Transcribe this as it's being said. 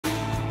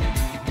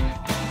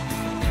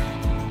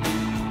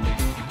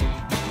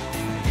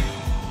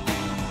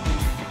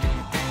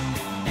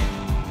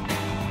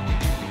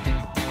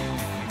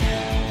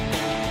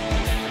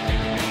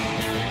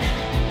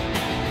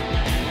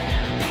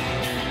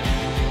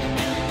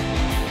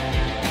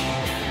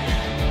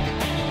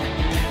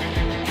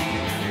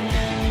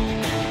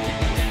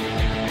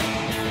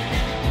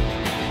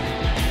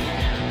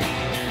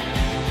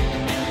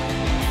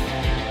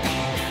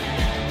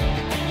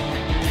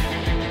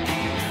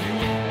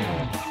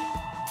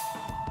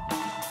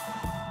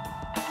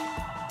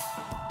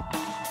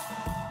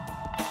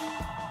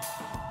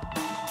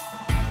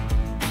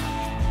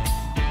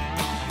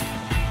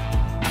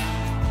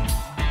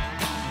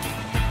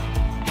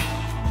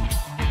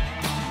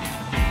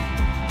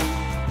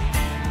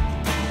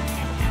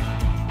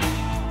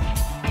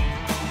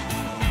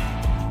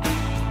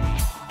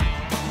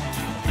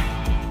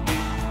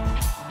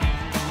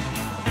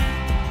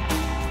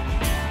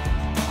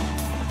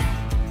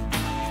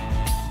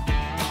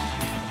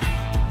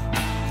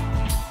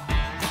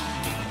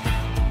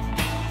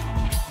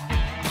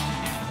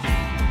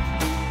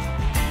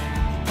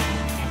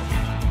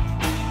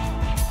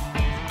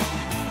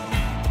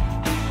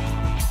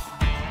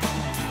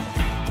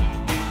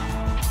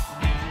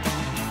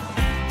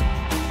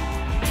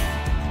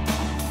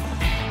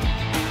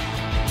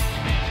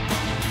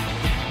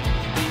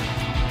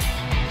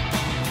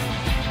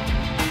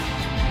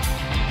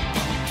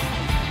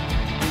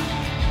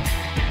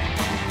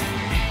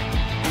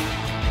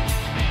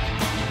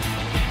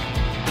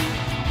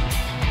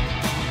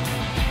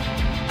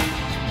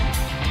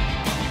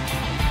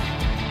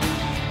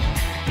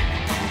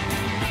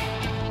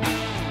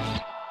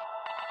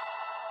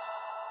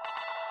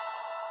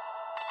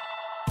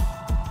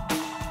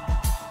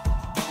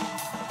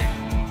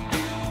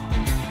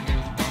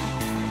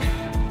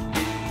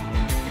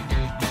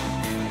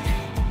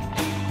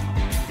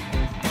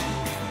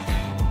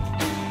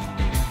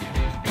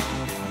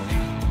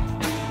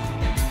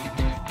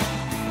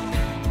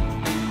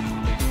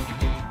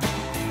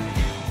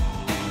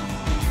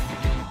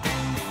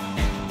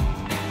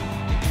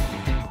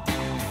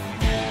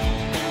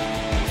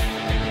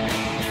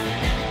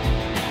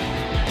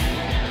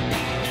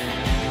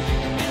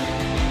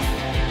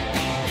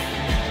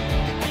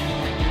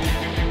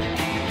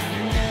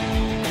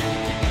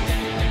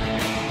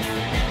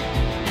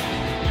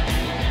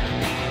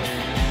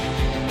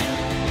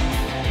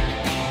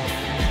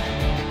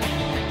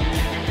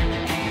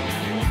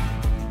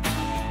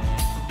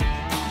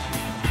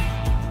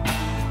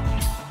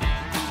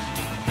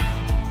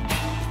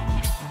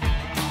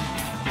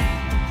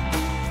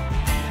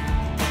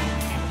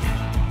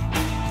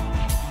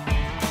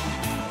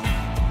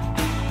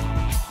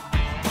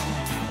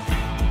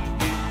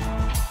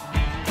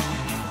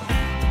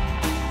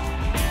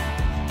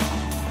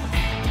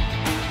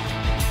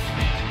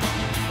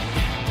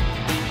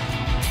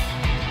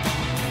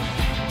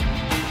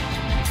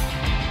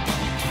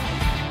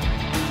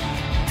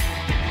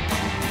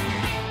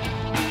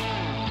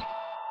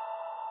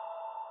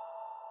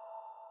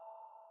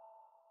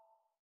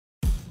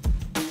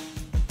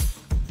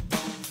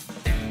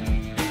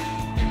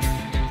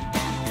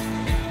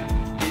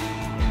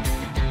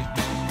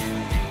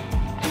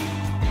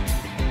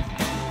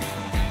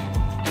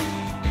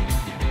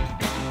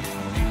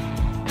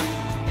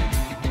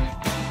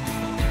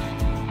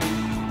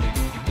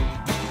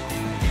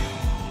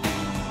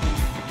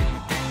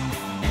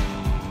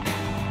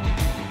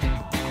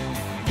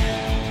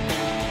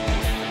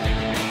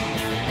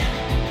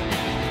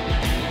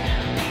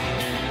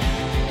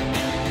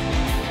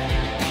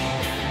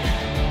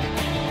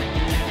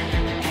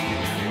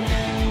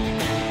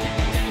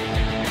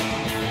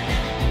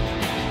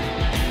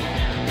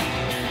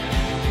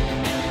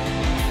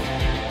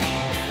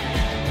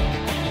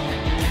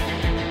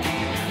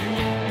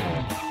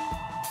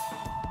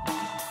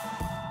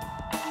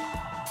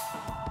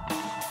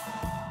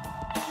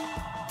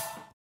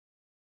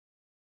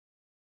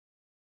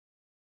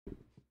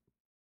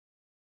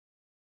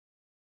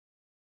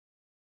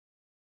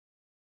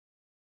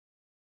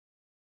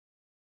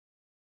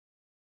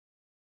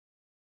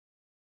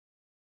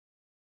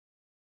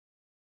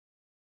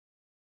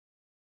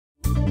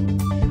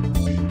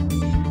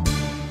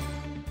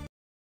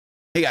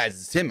Hey guys,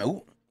 it's Tim.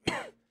 Ooh.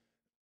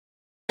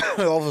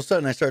 All of a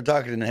sudden I started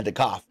talking and I had to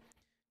cough.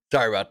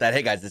 Sorry about that.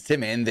 Hey guys, it's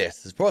Tim and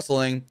this is Pro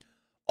Wrestling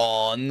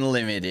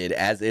Unlimited,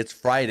 as it's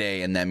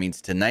Friday, and that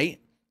means tonight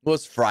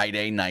was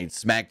Friday Night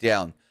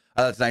Smackdown.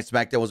 I thought tonight's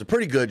Smackdown was a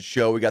pretty good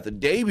show. We got the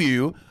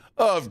debut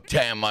of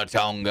Tama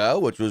Tonga,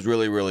 which was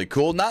really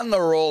cool. Not in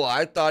the role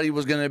I thought he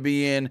was going to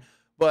be in,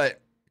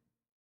 but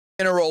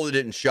in a role that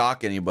didn't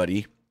shock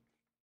anybody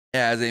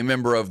as a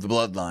member of the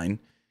Bloodline.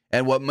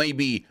 And what may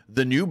be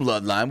the new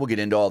Bloodline. We'll get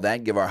into all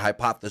that, give our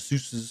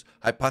hypotheses.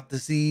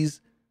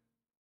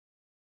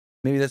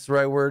 Maybe that's the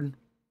right word.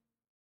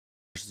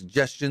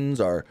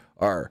 Suggestions are,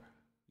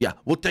 yeah,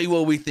 we'll tell you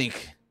what we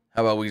think.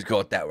 How about we just go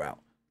with that route?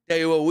 Tell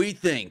you what we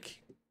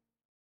think.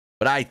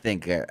 But I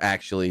think,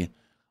 actually,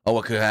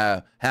 what could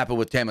happen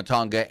with Tama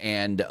Tonga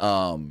and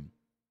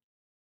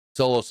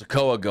Solo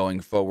Sikoa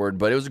going forward.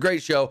 But it was a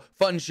great show,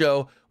 fun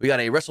show. We got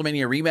a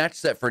WrestleMania rematch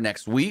set for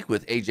next week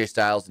with AJ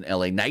Styles and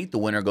LA Knight. The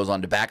winner goes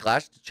on to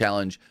Backlash to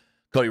challenge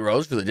Cody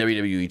Rhodes for the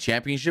WWE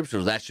Championship,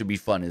 so that should be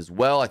fun as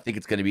well. I think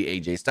it's going to be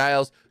AJ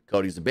Styles.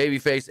 Cody's the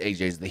babyface.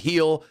 AJ's the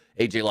heel.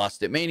 AJ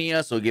lost at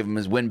Mania, so we'll give him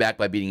his win back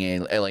by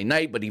beating LA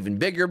Knight, but even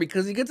bigger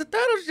because he gets a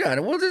title shot.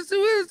 And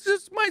it's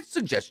just my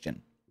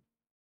suggestion.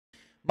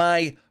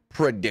 My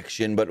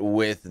prediction, but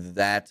with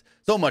that,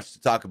 so much to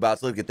talk about,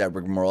 so let's get that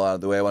rigmarole out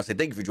of the way. I want to say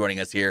thank you for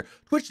joining us here.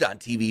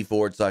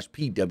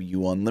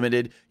 Twitch.tv/PWU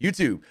Unlimited,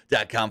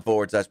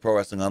 YouTube.com/Pro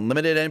Wrestling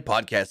Unlimited, and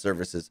podcast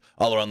services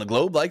all around the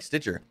globe like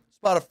Stitcher,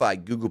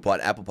 Spotify, Google Pod,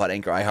 Apple Pod,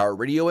 Anchor,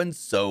 iHeartRadio, and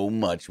so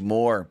much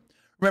more.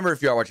 Remember,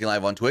 if you are watching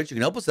live on Twitch, you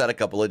can help us out a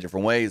couple of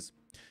different ways.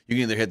 You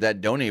can either hit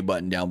that donate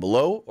button down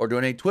below or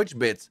donate Twitch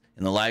bits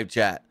in the live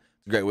chat.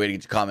 It's a great way to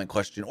get your comment,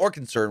 question, or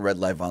concern read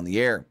live on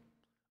the air.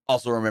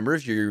 Also, remember,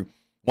 if you're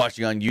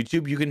watching on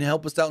YouTube, you can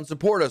help us out and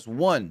support us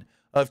one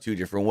of two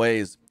different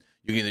ways.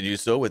 You can either do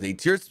so with a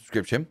tiered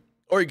subscription,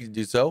 or you can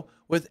do so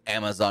with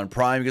Amazon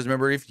Prime, because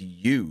remember, if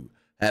you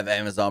have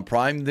Amazon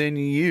Prime, then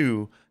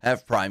you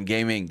have Prime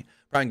Gaming.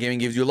 Prime Gaming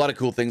gives you a lot of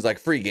cool things like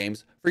free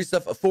games, free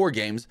stuff for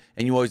games,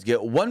 and you always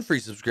get one free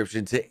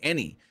subscription to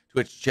any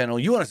Twitch channel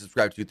you want to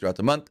subscribe to throughout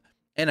the month,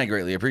 and I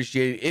greatly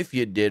appreciate it if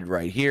you did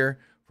right here,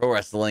 Pro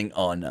Wrestling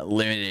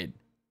Unlimited.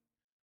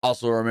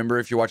 Also, remember,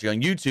 if you're watching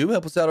on YouTube,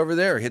 help us out over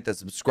there. Hit that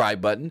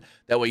subscribe button.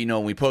 That way you know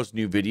when we post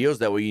new videos.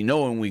 That way you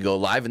know when we go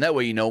live. And that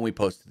way you know when we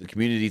post to the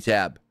community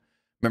tab.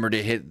 Remember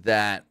to hit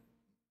that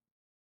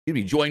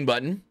join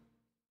button.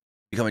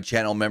 Become a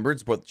channel member and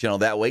support the channel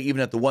that way.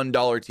 Even at the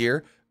 $1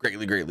 tier.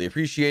 Greatly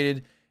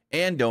appreciated.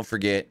 And don't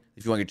forget,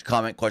 if you want to get your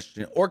comment,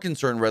 question, or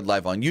concern read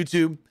live on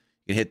YouTube, you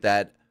can hit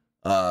that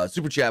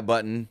super chat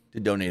button to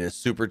donate a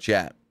super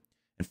chat.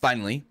 And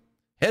finally,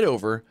 head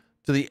over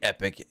to the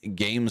Epic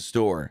Games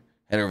Store.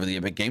 Head over to the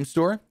Epic Games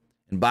Store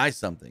and buy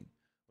something.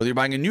 Whether you're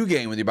buying a new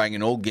game, whether you're buying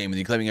an old game, whether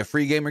you're claiming a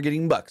free game or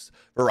getting bucks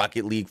for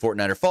Rocket League,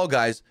 Fortnite, or Fall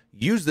Guys,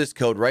 use this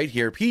code right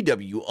here,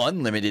 PW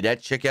Unlimited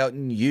at checkout,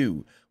 and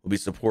you will be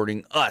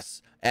supporting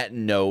us at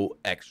no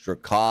extra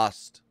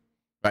cost.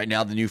 Right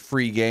now, the new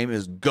free game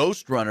is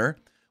Ghost Runner,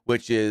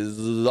 which is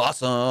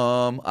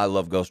awesome. I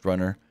love Ghost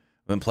Runner.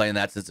 I've been playing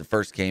that since it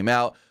first came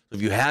out. So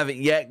if you haven't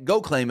yet,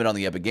 go claim it on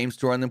the Epic Games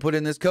Store and then put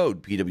in this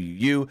code,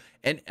 PWU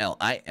and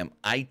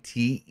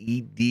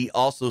LIMITED.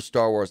 Also,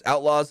 Star Wars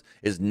Outlaws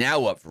is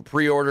now up for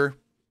pre-order.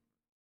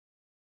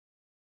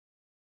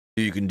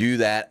 You can do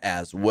that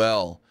as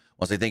well. I want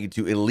to say thank you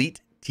to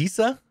Elite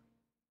Tisa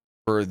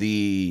for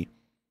the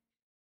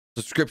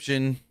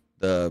subscription,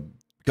 the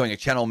becoming a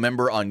channel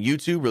member on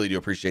YouTube. Really do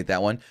appreciate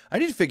that one. I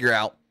need to figure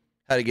out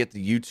how to get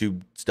the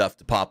YouTube stuff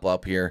to pop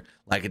up here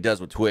like it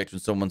does with Twitch when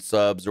someone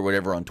subs or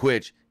whatever on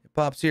Twitch.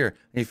 Pops here,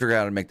 and you figure out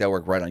how to make that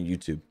work right on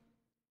YouTube.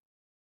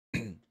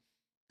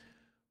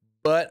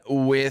 But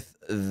with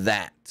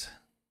that,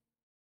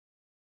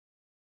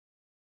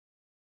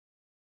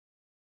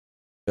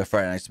 the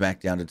Friday Night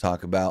Smackdown to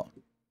talk about.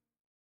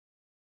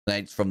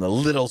 Tonight's from the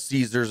Little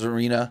Caesars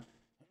Arena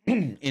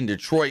in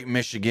Detroit,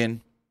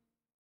 Michigan.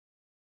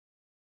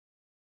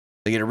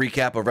 They get a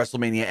recap of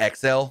WrestleMania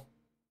XL,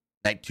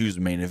 Night 2's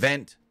main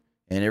event,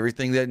 and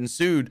everything that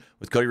ensued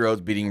with Cody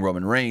Rhodes beating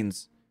Roman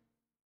Reigns.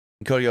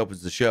 And Cody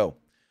opens the show.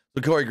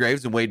 So Corey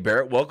Graves and Wade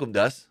Barrett welcomed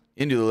us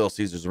into the Little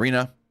Caesars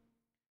Arena.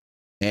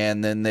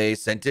 And then they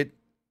sent it to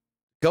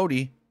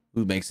Cody,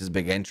 who makes his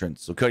big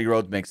entrance. So Cody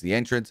Rhodes makes the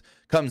entrance,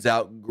 comes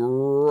out.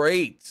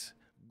 Great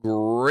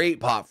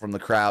pop from the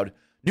crowd.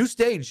 New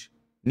stage,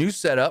 new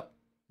setup.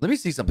 Let me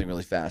see something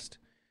really fast.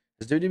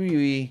 Has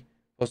WWE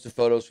posted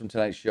photos from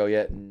tonight's show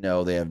yet?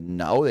 No, they have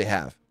not. Oh, they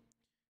have.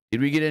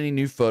 Did we get any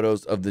new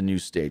photos of the new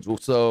stage? Well,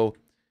 so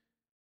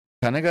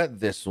kind of got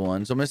this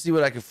one. So I'm going to see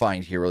what I can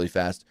find here really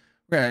fast.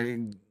 We're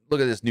going to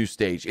look at this new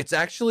stage. It's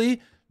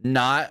actually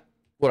not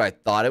what I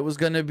thought it was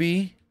going to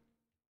be,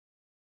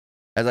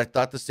 as I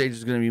thought the stage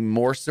was going to be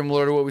more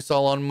similar to what we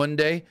saw on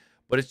Monday,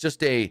 but it's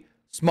just a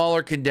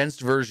smaller,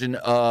 condensed version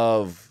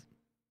of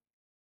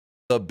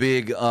the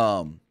big,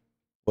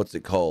 what's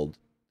it called?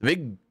 The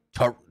big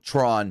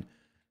Tron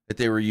that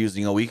they were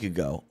using a week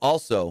ago.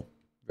 Also,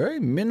 very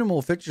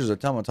minimal pictures of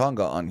Tama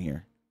Tonga on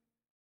here.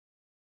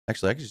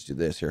 Actually, I can just do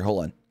this here.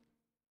 Hold on.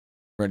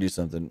 We're gonna do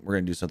something. We're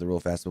gonna do something real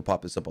fast. We'll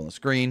pop this up on the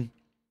screen.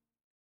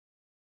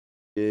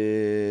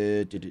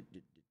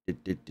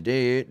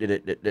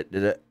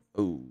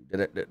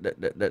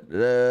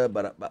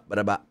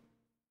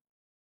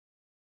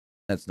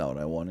 That's not what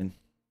I wanted.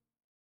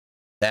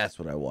 That's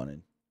what I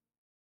wanted.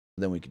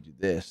 Then we could do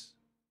this.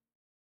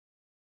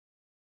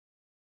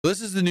 So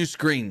this is the new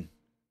screen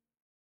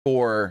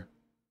for,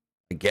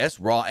 I guess,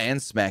 Raw and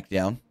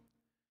SmackDown.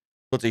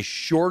 So it's a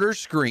shorter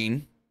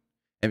screen.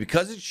 And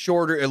because it's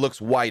shorter, it looks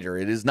wider.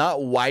 It is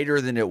not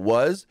wider than it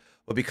was,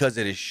 but because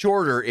it is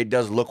shorter, it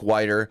does look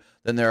wider.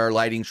 Then there are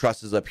lighting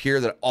trusses up here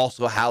that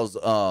also house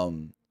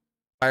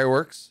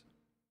fireworks.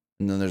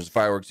 And then there's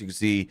fireworks you can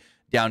see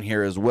down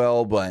here as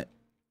well. But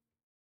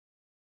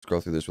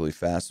scroll through this really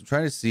fast. I'm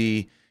trying to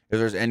see if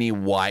there's any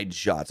wide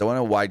shots. I want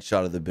a wide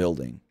shot of the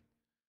building.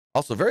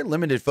 Also, very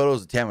limited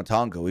photos of Tama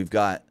Tonga. We've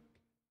got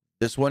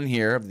this one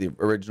here of the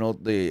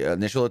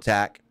initial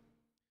attack.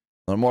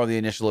 A little more of the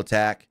initial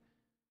attack.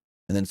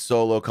 And then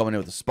Solo coming in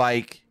with a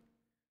spike.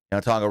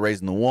 Tama Tonga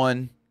raising the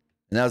one.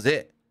 And that was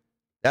it.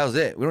 That was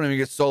it. We don't even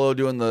get Solo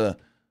doing the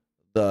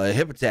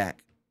hip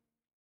attack.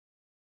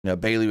 You know,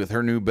 Bayley with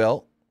her new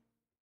belt.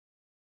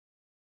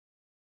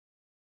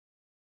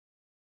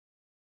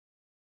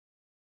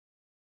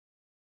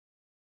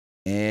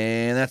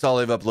 And that's all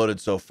they've uploaded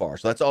so far.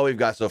 So that's all we've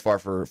got so far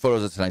for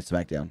photos of tonight's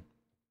SmackDown.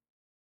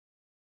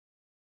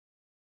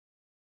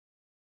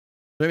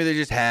 Maybe they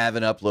just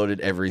haven't uploaded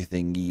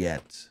everything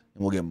yet.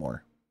 And we'll get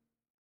more.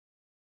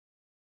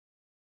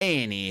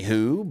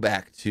 Anywho,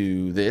 back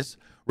to this.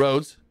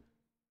 Rhodes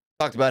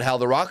talked about how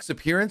The Rock's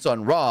appearance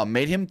on Raw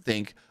made him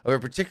think of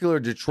a particular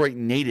Detroit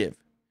native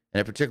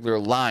and a particular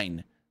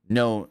line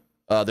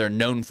they're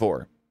known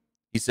for.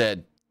 He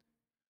said,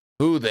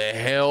 "Who the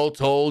hell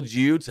told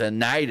you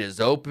tonight is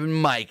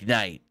open mic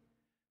night,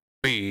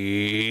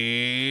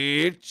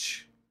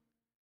 bitch?"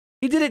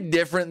 He did it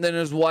different than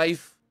his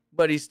wife,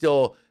 but he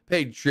still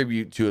paid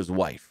tribute to his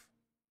wife,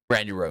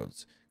 Brandy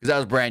Rhodes, because that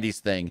was Brandy's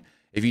thing.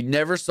 If you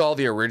never saw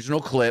the original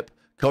clip,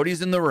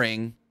 Cody's in the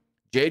ring.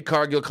 Jade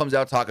Cargill comes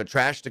out talking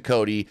trash to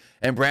Cody,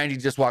 and Brandy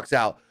just walks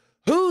out.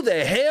 "Who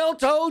the hell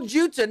told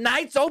you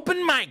tonight's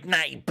open mic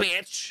night,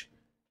 bitch?"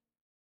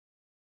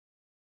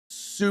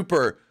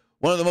 Super,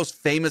 one of the most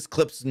famous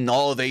clips in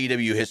all of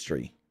AEW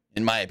history,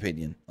 in my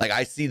opinion. Like,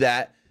 I see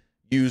that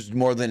used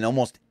more than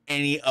almost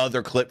any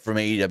other clip from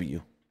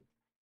AEW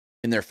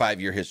in their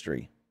 5-year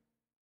history.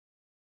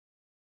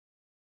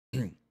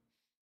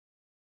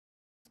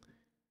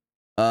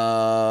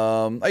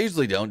 I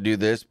usually don't do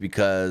this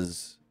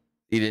because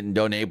he didn't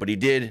donate, but he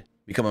did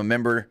become a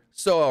member.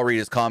 So I'll read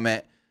his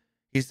comment.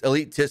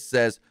 Elite Tis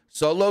says,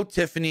 "Solo,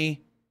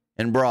 Tiffany,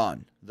 and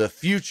Braun, the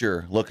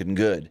future looking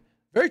good."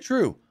 Very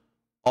true.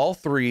 All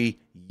three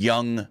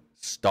young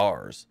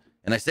stars.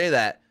 And I say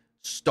that,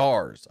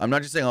 stars. I'm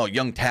not just saying, oh,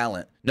 young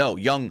talent. No,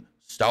 young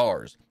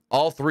stars.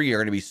 All three are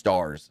going to be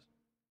stars.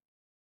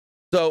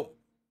 So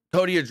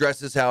Cody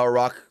addresses how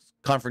Rock's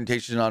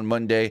confrontation on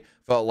Monday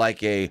felt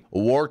like a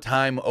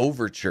wartime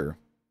overture.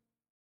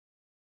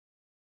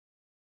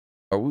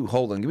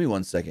 Hold on, give me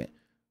 1 second.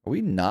 Are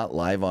we not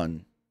live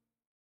on?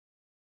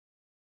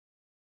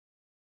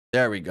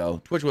 There we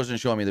go. Twitch wasn't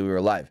showing me that we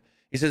were live.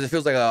 He says it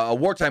feels like a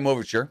wartime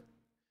overture,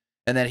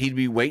 and that he'd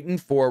be waiting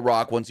for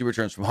Rock once he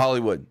returns from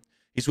Hollywood.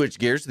 He switched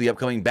gears to the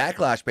upcoming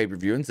Backlash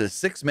pay-per-view and says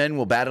 6 men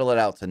will battle it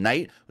out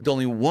tonight, with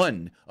only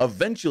one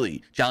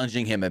eventually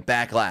challenging him at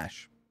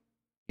Backlash.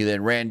 He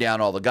then ran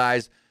down all the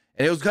guys,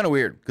 and it was kind of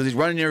weird because he's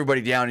running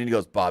everybody down, and he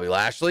goes, "Bobby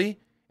Lashley,"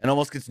 and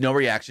almost gets no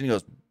reaction. He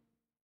goes,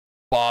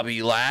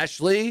 "Bobby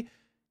Lashley,"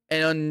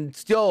 and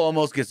still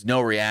almost gets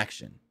no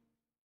reaction,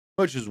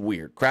 which is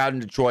weird. Crowd in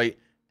Detroit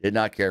did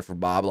not care for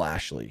Bob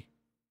Lashley.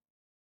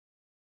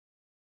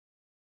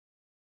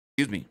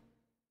 Excuse me.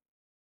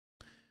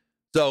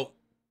 So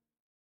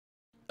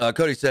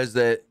Cody says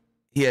that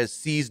he has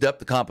seized up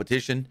the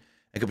competition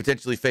and could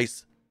potentially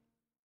face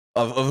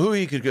of who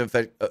he could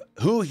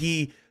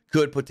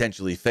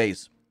potentially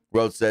face.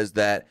 Rhodes says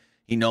that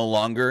he no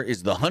longer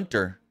is the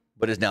hunter,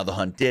 but is now the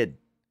hunted,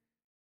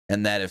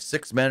 and that if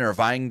 6 men are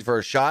vying for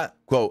a shot,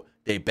 quote,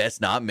 they best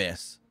not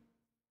miss.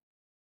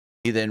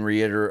 He then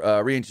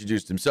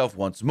reintroduced himself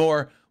once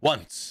more.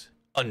 Once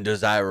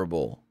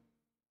undesirable,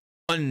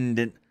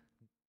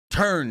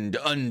 turned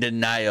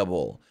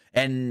undeniable,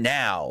 and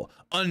now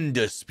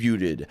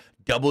undisputed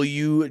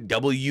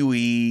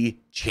WWE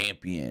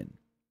champion.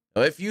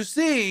 Now, if you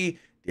see,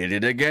 did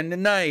it again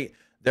tonight.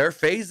 They're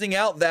phasing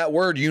out that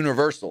word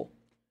universal.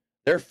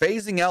 They're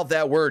phasing out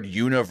that word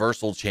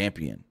universal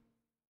champion.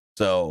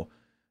 So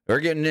they're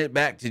getting it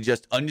back to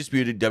just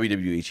undisputed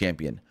WWE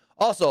champion.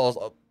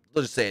 Also,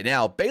 let's just say it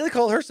now. Bayley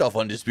called herself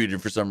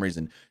undisputed for some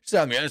reason. She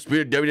said, "I'm the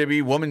undisputed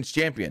WWE women's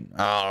champion."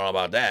 I don't know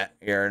about that.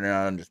 You're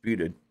not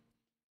undisputed.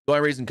 The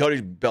only reason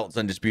Cody's belt's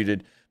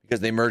undisputed because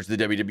they merged the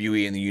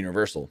WWE and the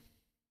Universal.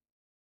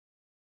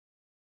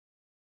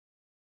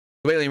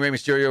 Bayley and Rey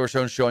Mysterio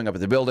were showing up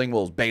at the building.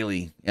 Well, it was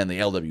Bayley and the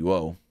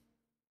LWO.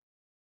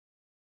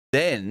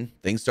 Then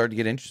things started to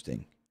get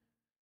interesting.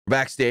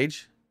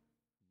 Backstage,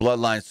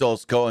 Bloodline, Solo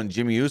Sikoa, and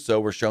Jimmy Uso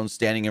were shown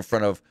standing in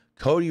front of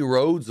Cody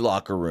Rhodes'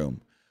 locker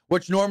room,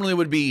 which normally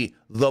would be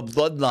the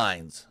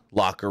Bloodline's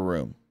locker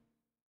room.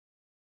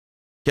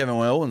 Kevin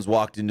Owens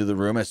walked into the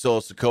room as Solo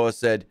Sikoa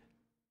said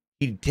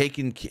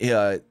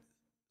Solo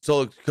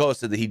Sikoa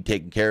said that he'd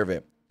taken care of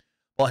it.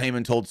 Paul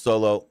Heyman told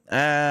Solo,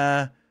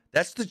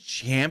 that's the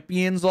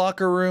champion's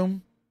locker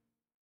room.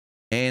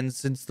 And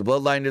since the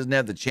Bloodline doesn't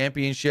have the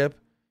championship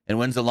and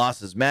wins and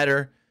losses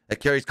matter, that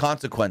carries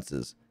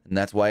consequences. And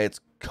that's why it's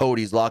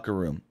Cody's locker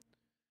room.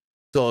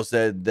 Solo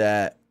said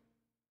that,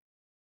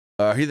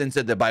 he then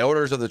said that by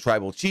orders of the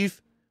tribal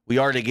chief, we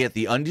are to get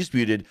the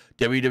undisputed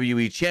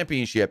WWE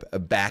championship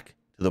back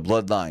to the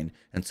Bloodline.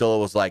 And Solo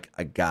was like,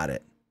 I got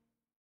it.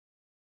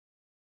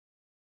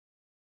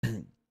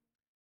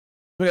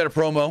 We got a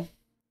promo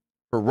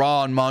for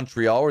Raw in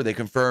Montreal where they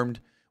confirmed,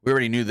 we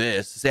already knew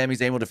this, Sami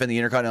Zayn will defend the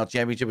Intercontinental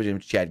Championship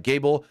against Chad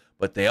Gable,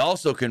 but they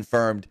also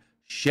confirmed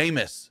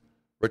Sheamus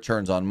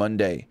returns on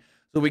Monday.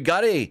 So we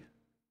got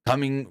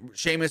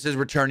Sheamus is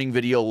returning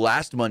video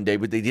last Monday,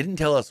 but they didn't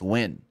tell us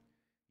when.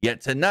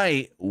 Yet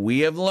tonight, we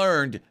have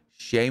learned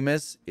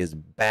Sheamus is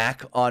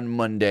back on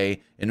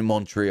Monday in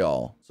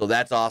Montreal. So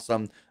that's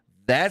awesome.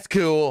 That's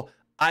cool.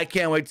 I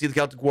can't wait to see the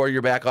Celtic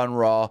Warrior back on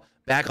Raw,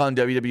 back on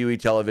WWE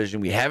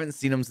television. We haven't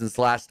seen him since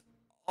last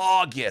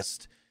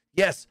August.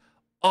 Yes,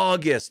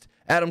 August.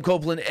 Adam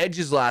Copeland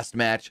Edge's last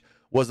match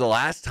was the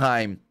last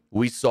time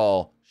we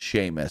saw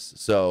Sheamus.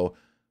 So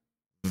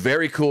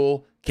very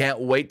cool.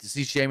 Can't wait to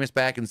see Sheamus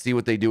back and see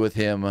what they do with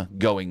him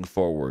going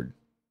forward.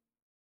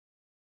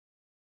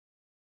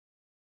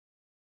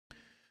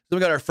 So we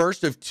got our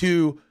first of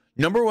two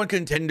number one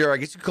contender, I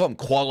guess you could call them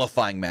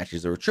qualifying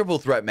matches or triple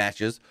threat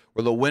matches,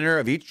 where the winner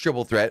of each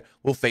triple threat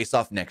will face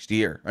off next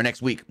year or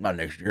next week. Not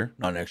next year,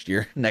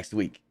 next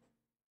week.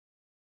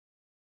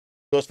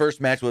 Those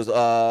first match was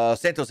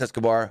Santos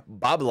Escobar,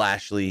 Bobby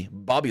Lashley,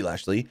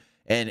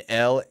 and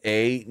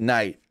LA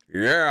Knight.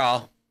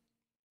 Yeah.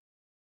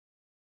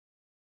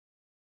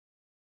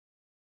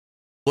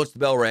 Once the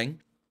bell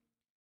rang,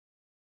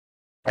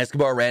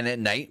 Escobar ran at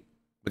Knight.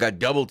 We got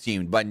double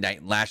teamed by Knight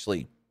and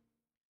Lashley.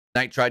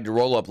 Knight tried to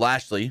roll up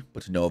Lashley,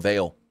 but to no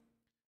avail.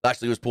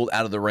 Lashley was pulled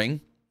out of the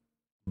ring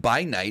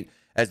by Knight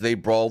as they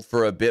brawled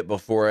for a bit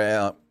before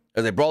Escobar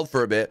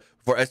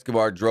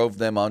Escobar drove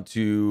them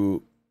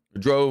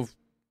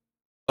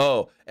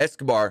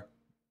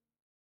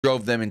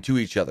into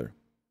each other.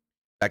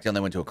 Back down,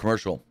 they went to a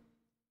commercial.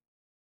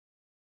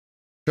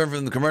 Turned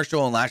from the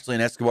commercial, and Lashley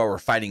and Escobar were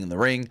fighting in the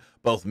ring.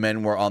 Both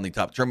men were on the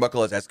top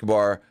turnbuckle as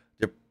Escobar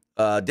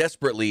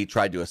desperately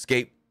tried to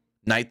escape.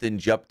 Knight then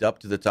jumped up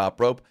to the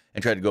top rope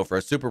and tried to go for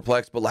a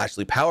superplex, but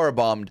Lashley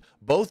powerbombed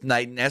both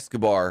Knight and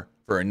Escobar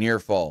for a near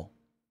fall.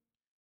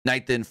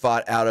 Knight then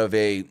fought out of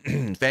a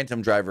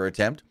phantom driver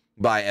attempt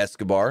by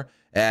Escobar,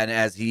 and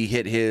as he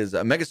hit his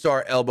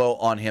megastar elbow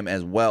on him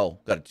as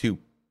well, got a 2.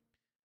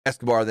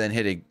 Escobar was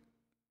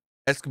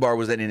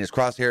then in his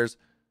crosshairs,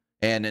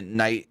 and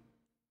Knight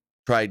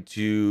tried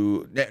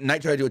to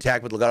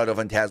attack, but Legado del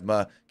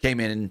Fantasma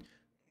came in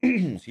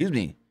and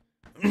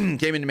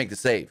came in to make the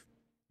save.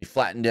 He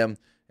flattened him,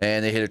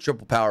 and they hit a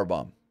triple power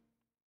bomb.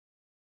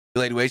 He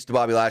laid waste to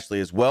Bobby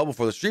Lashley as well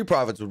before the Street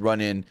Profits would run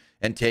in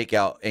and take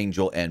out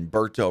Angel and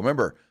Berto.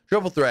 Remember,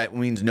 triple threat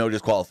means no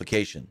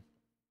disqualification.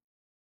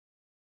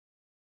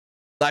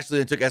 Lashley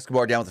then took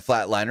Escobar down with a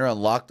flatliner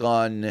and locked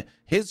on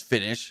his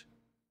finish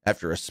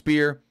after a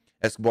spear.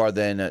 Escobar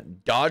then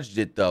dodged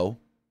it, though,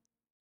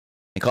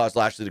 and caused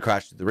Lashley to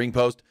crash to the ring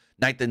post.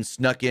 Knight then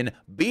snuck in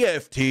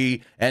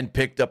BFT and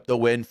picked up the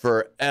win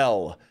for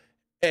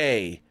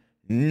L.A.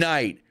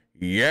 Knight.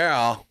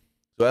 Yeah.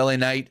 So LA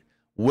Knight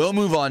will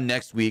move on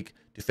next week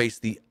to face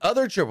the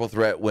other triple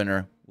threat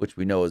winner, which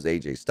we know is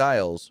AJ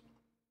Styles,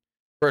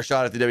 for a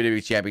shot at the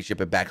WWE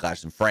Championship at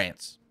Backlash in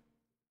France.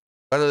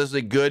 I thought this was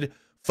a good,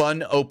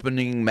 fun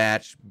opening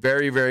match.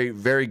 Very, very,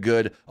 very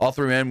good. All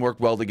three men worked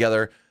well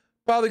together.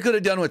 Probably could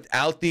have done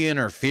without the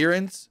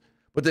interference,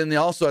 but then they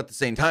also, at the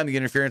same time, the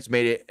interference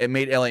made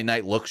LA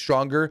Knight look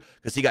stronger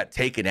because he got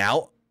taken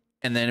out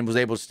and then was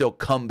able to still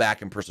come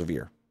back and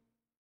persevere.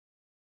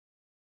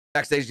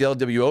 Backstage, the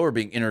LWO were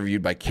being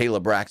interviewed by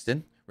Kayla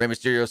Braxton. Rey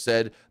Mysterio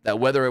said that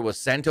whether it was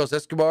Santos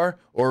Escobar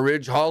or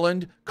Ridge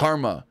Holland,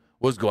 karma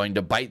was going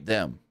to bite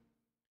them.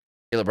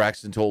 Kayla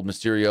Braxton told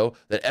Mysterio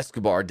that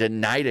Escobar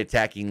denied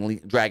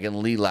attacking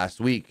Dragon Lee last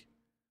week,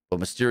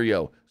 but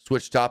Mysterio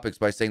switched topics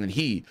by saying that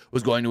he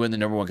was going to win the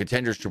number one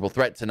contenders triple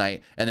threat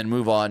tonight and then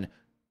move on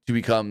to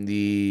become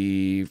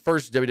the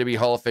first WWE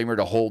Hall of Famer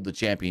to hold the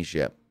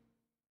championship.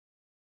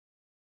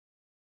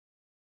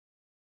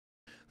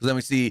 So then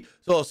we see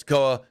Solo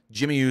Sikoa,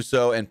 Jimmy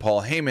Uso, and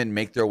Paul Heyman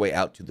make their way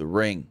out to the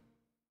ring.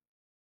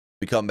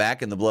 We come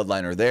back and the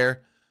Bloodline are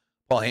there.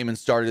 Paul Heyman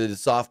started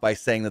this off by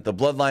saying that the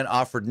Bloodline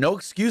offered no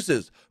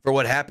excuses for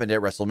what happened at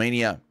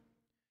WrestleMania.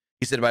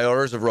 He said by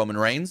orders of Roman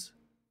Reigns,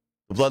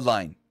 the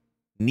Bloodline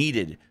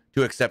needed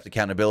to accept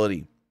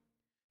accountability.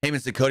 Heyman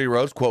said Cody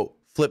Rhodes, quote,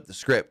 flipped the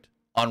script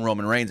on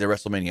Roman Reigns at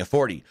WrestleMania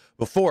 40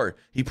 before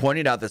he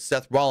pointed out that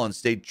Seth Rollins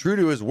stayed true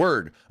to his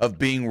word of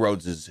being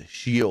Rhodes'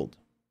 shield.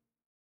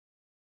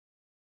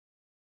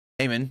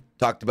 Heyman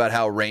talked about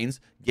how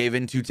Reigns gave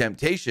in to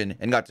temptation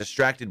and got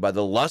distracted by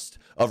the lust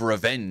of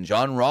revenge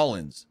on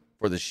Rollins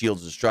for the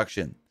Shield's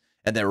destruction,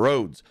 and that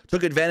Rhodes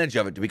took advantage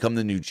of it to become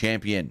the new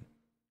champion.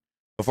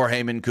 Before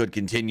Heyman could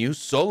continue,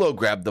 Solo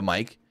grabbed the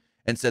mic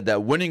and said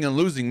that winning and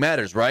losing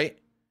matters, right?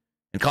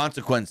 And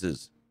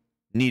consequences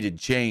needed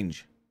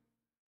change.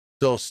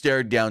 Solo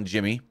stared down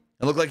Jimmy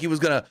and looked like he was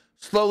going to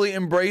slowly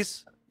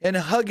embrace and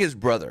hug his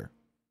brother.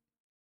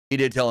 He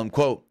did tell him,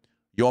 quote,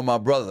 "You're my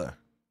brother.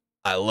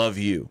 I love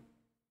you."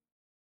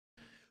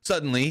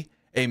 Suddenly,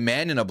 a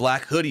man in a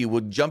black hoodie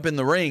would jump in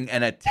the ring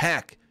and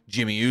attack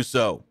Jimmy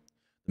Uso.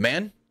 The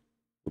man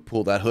would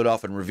pull that hood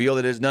off and reveal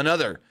it is none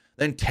other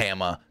than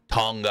Tama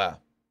Tonga.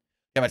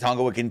 Tama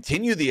Tonga would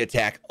continue the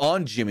attack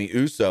on Jimmy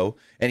Uso,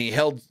 and he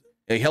held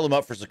him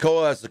up for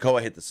Sikoa as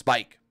Sikoa hit the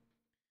spike.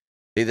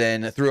 They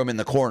then threw him in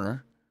the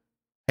corner.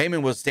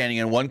 Heyman was standing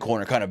in one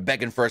corner, kind of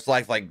begging for his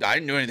life, like, I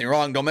didn't do anything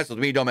wrong. Don't mess with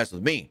me. Don't mess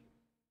with me.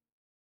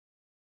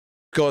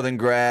 Sikoa then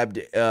grabbed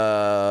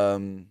a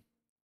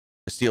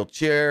steel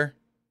chair.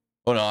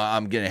 Oh, no,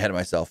 I'm getting ahead of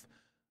myself.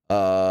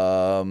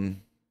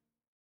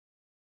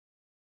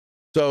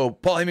 So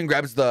Paul Heyman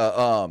grabs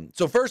the...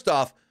 So first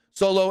off,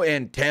 Solo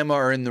and Tama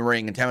are in the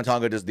ring, and Tama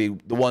Tonga does the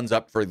ones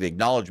up for the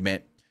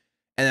acknowledgement.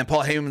 And then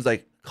Paul Heyman's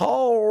like,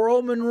 call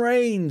Roman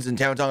Reigns. And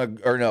Tama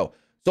Tonga, or no,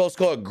 Solo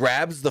Sikoa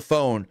grabs the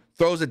phone,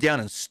 throws it down,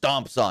 and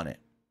stomps on it.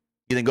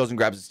 He then goes and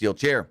grabs a steel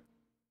chair.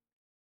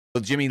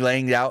 With Jimmy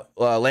laying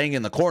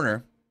in the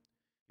corner,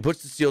 he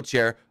puts the steel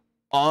chair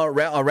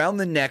around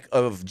the neck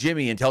of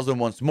Jimmy and tells him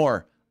once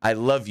more, I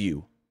love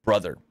you,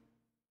 brother.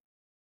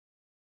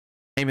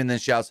 Heyman then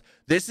shouts,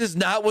 this is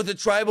not what the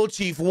tribal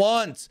chief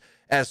wants,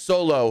 as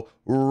Solo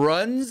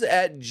runs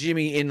at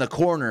Jimmy in the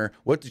corner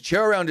with the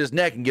chair around his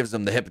neck and gives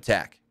him the hip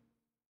attack.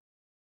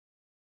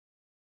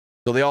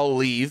 So they all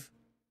leave.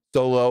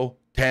 Solo,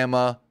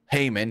 Tama,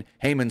 Heyman.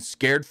 Heyman,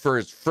 scared for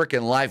his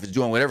freaking life, is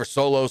doing whatever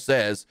Solo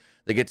says.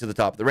 They get to the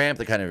top of the ramp.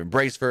 They kind of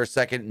embrace for a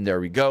second, and there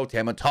we go.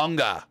 Tama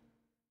Tonga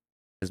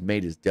has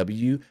made his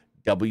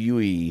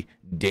WWE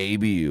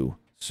debut.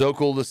 So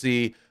cool to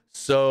see.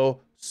 So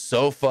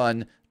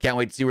fun. Can't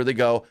wait to see where they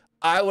go.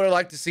 I would have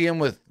liked to see him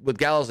with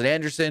Gallows and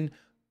Anderson,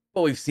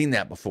 but we've seen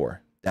that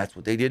before. That's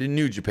what they did in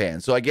New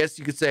Japan. So I guess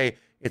you could say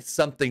it's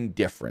something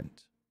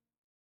different.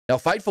 Now,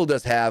 Fightful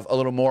does have a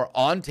little more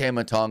on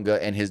Tama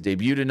Tonga and his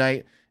debut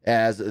tonight,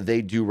 as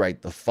they do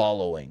write the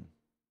following.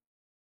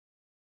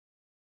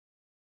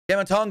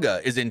 Tama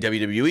Tonga is in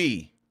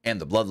WWE and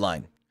the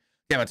Bloodline.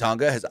 Tama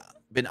Tonga has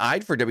been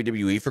eyed for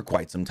WWE for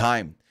quite some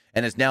time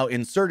and is now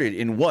inserted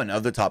in one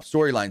of the top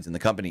storylines in the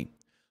company.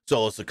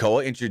 Solo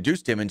Sikoa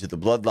introduced him into the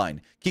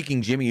Bloodline,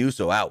 kicking Jimmy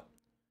Uso out.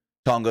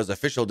 Tonga's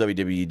official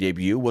WWE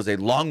debut was a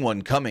long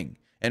one coming,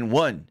 and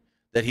one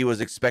that he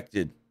was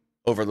expected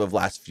over the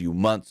last few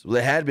months. Well,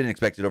 it had been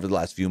expected over the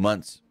last few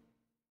months.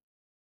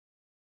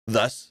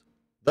 Thus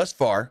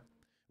far,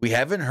 we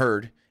haven't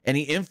heard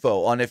any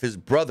info on if his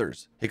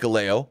brothers,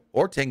 Hikuleo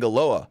or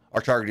Tangaloa,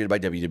 are targeted by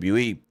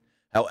WWE.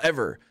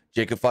 However,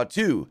 Jacob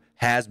Fatu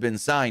has been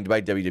signed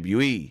by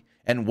WWE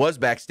and was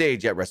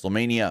backstage at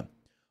WrestleMania.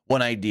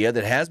 One idea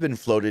that has been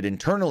floated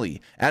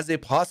internally as a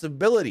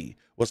possibility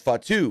was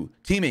Fatu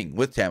teaming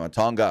with Tama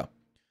Tonga.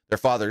 Their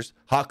fathers,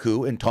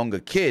 Haku and Tonga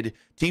Kid,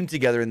 teamed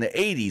together in the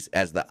 80s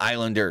as the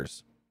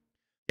Islanders.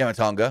 Tama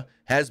Tonga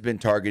has been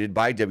targeted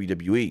by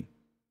WWE.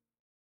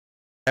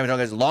 Tama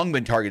Tonga has long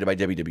been targeted by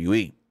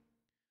WWE.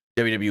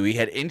 WWE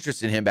had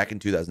interest in him back in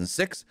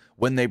 2006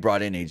 when they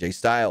brought in AJ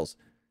Styles.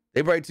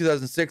 They brought in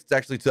 2006, it's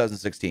actually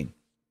 2016.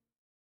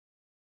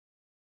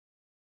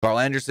 Carl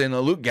Anderson,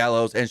 Luke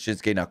Gallows, and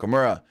Shinsuke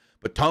Nakamura.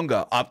 But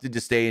Tonga opted to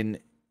stay in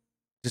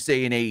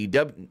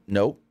AEW.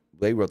 No,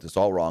 they wrote this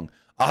all wrong.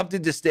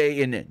 Opted to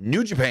stay in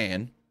New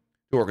Japan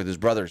to work with his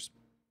brothers.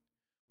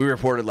 We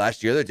reported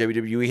last year that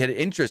WWE had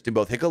interest in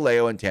both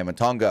Hikuleo and Tama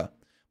Tonga,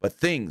 but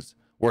things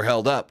were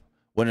held up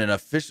when an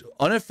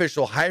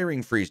unofficial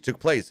hiring freeze took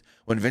place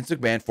when Vince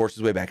McMahon forced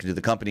his way back into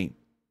the company.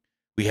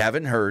 We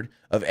haven't heard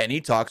of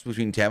any talks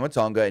between Tama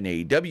Tonga and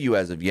AEW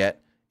as of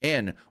yet,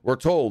 and we're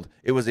told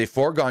it was a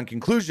foregone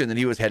conclusion that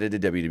he was headed to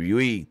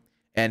WWE,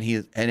 and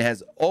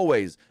has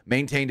always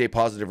maintained a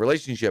positive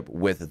relationship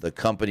with the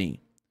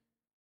company.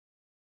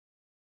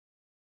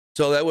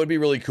 So that would be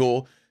really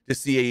cool to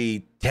see a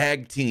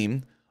tag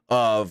team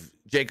of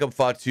Jacob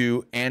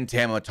Fatu and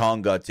Tama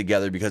Tonga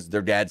together because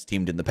their dads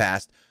teamed in the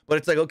past. But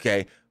it's like,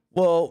 okay,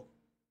 well,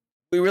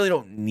 we really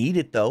don't need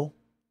it though.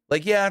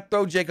 Like, yeah,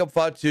 throw Jacob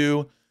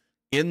Fatu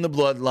in the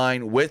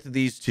Bloodline with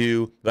these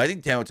two. But I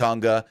think Tama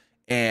Tonga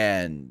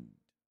and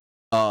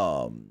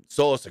Solo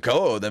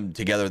Sikoa, them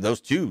together, those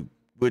two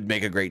would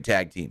make a great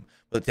tag team.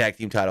 Put the tag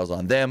team titles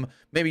on them.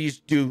 Maybe you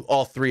do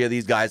all three of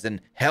these guys,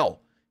 and hell,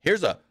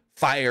 here's a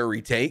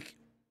fiery take.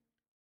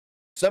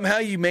 Somehow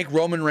you make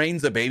Roman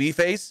Reigns a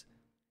babyface,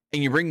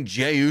 and you bring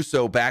Jey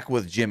Uso back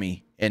with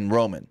Jimmy and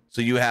Roman.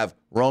 So you have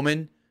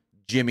Roman,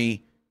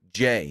 Jimmy,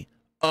 Jey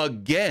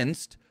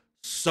against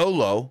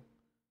Solo,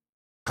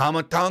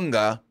 Tama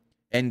Tonga,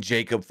 and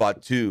Jacob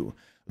Fatu.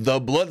 The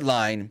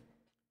Bloodline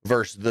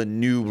versus the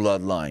new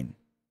Bloodline.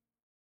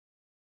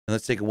 And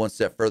let's take it one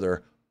step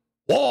further.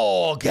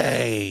 War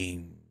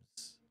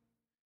games.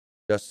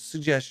 Just a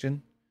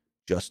suggestion,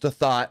 just a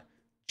thought,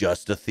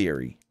 just a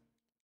theory.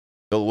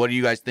 So what do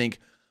you guys think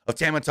of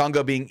Tama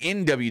Tonga being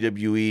in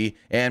WWE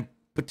and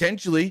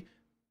potentially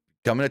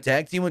becoming a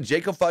tag team with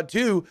Jacob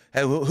Fatu,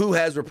 who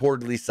has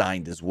reportedly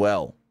signed as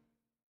well?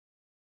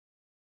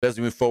 As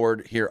we move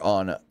forward here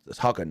on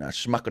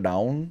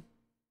Smackdown,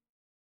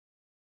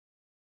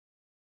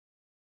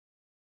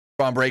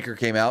 Braun Breaker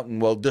came out and,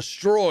 well,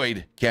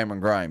 destroyed Cameron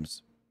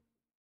Grimes.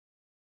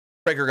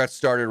 Breaker got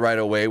started right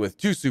away with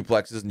 2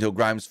 suplexes until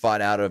Grimes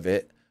fought out of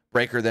it.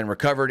 Breaker then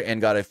recovered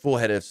and got a full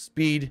head of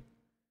speed.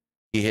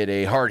 He hit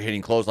a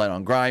hard-hitting clothesline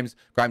on Grimes.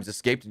 Grimes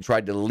escaped and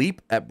tried to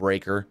leap at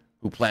Breaker,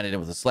 who planted him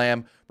with a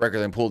slam. Breaker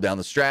then pulled down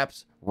the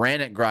straps,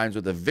 ran at Grimes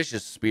with a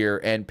vicious spear,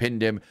 and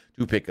pinned him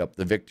to pick up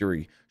the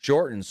victory.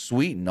 Short and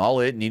sweet and all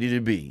it needed to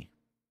be.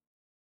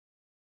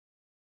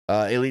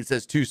 Elite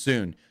says too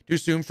soon. Too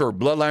soon for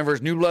Bloodline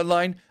versus New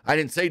Bloodline? I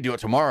didn't say do it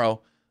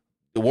tomorrow.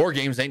 The War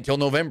Games ain't till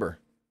November.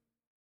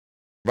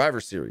 Survivor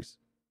Series.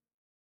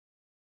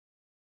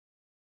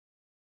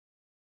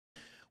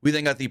 We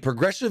then got the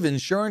Progressive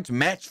Insurance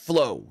Match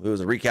Flow. It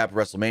was a recap of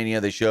WrestleMania.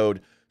 They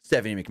showed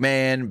Stephanie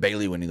McMahon,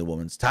 Bayley winning the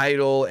women's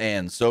title,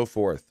 and so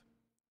forth.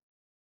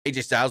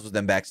 AJ Styles was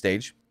then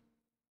backstage.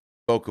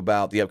 Spoke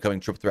about the upcoming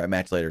triple threat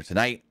match later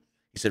tonight.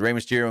 He said Rey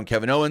Mysterio and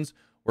Kevin Owens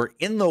were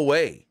in the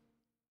way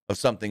of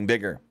something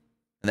bigger,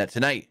 and that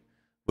tonight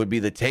would be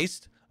the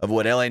taste of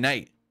what LA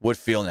Knight would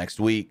feel next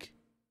week.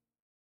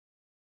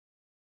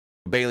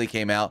 Bayley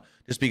came out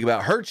to speak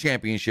about her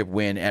championship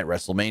win at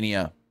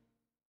WrestleMania.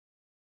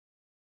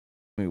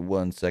 Give me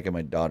 1 second.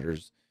 My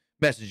daughter's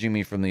messaging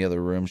me from the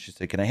other room. She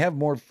said, can I have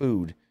more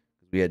food?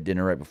 We had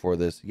dinner right before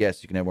this.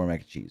 Yes, you can have more mac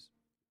and cheese.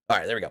 All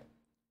right, there we go.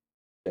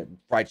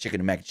 Fried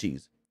chicken and mac and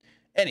cheese.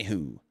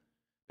 Anywho,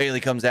 Bayley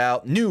comes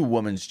out, new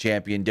women's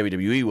champion,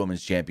 WWE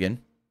women's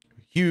champion.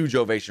 Huge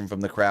ovation from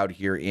the crowd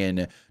here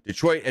in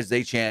Detroit as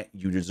they chant,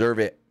 "You deserve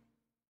it."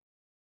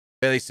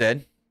 Bayley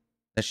said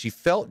that she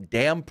felt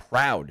damn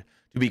proud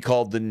to be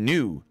called the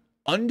new,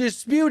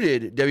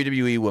 undisputed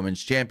WWE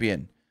Women's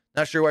Champion.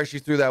 Not sure why she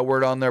threw that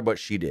word on there, but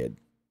she did.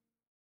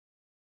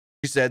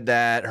 She said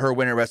that her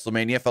win at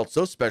WrestleMania felt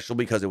so special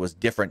because it was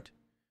different.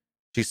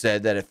 She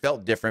said that it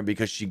felt different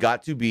because she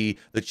got to be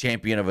the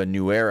champion of a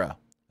new era,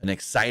 an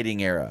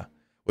exciting era,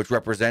 which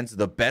represents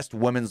the best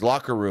women's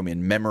locker room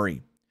in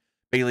memory.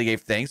 Bayley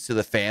gave thanks to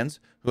the fans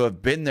who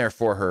have been there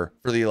for her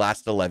for the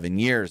last 11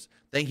 years,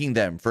 thanking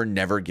them for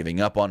never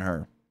giving up on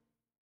her.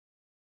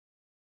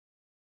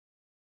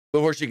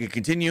 Before she could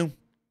continue,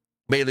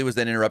 Bayley was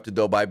then interrupted,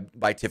 though,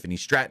 by Tiffany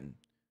Stratton.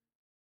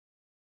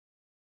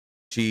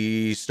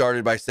 She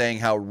started by saying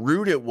how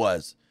rude it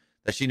was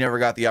that she never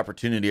got the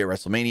opportunity at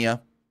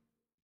WrestleMania.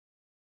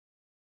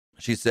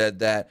 She said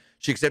that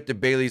she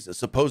accepted Bayley's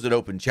supposed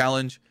open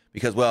challenge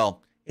because,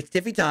 well, it's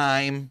Tiffy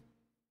time.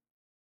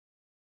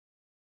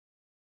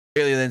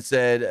 Bayley then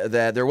said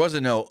that there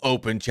wasn't no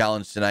open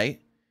challenge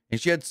tonight,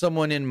 and she had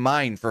someone in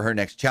mind for her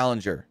next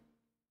challenger,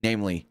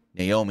 namely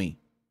Naomi.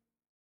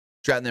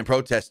 Stratton then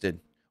protested,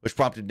 which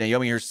prompted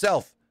Naomi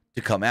herself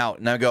to come out.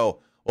 And I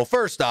go, well,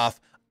 first off,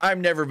 I've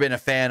never been a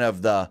fan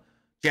of the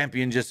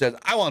champion just says,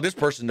 I want this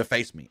person to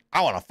face me.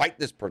 I want to fight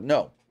this person.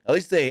 No, at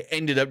least they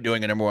ended up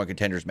doing a number one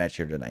contenders match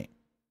here tonight,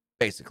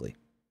 basically.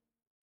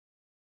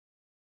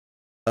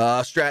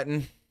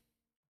 Stratton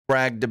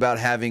bragged about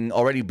having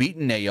already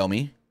beaten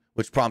Naomi,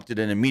 which prompted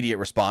an immediate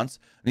response.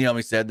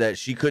 Naomi said that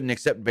she couldn't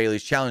accept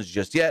Bayley's challenge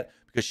just yet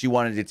because she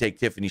wanted to take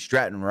Tiffany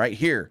Stratton right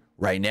here,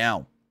 right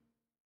now.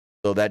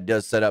 So that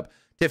does set up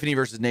Tiffany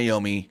versus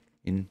Naomi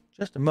in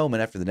just a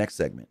moment after the next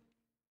segment.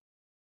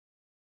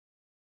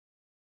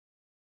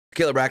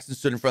 Kayla Braxton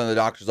stood in front of the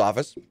doctor's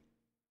office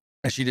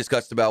as she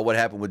discussed about what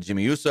happened with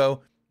Jimmy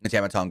Uso and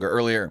Tama Tonga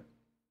earlier.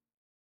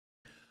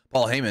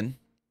 Paul Heyman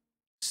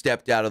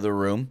stepped out of the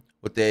room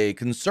with a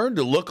concerned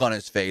look on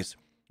his face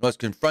and was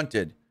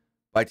confronted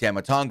by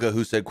Tama Tonga,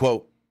 who said,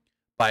 quote,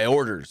 by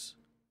orders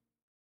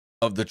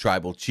of the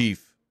tribal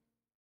chief.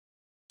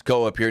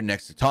 Sikoa appeared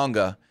next to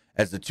Tonga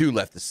as the two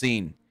left the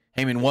scene.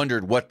 Heyman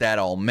wondered what that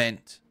all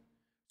meant.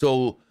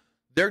 So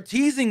they're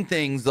teasing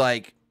things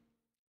like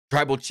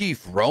Tribal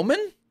Chief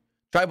Roman,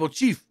 Tribal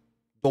Chief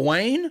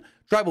Dwayne,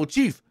 Tribal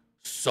Chief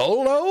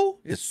Solo.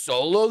 Is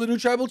Solo the new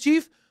Tribal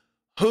Chief?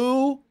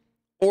 Who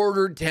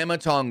ordered Tama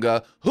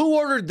Tonga? Who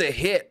ordered the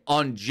hit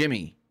on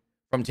Jimmy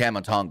from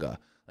Tama Tonga?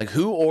 Like,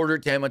 who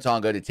ordered Tama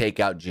Tonga to take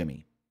out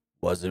Jimmy?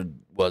 Was it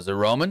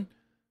Roman?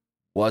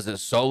 Was it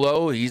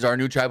Solo? He's our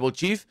new Tribal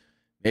Chief.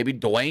 Maybe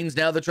Dwayne's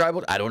now the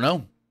Tribal. I don't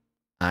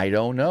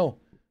know.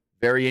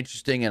 Very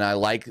interesting, and I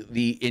like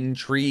the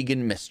intrigue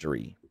and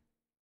mystery.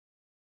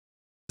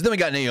 So then we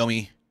got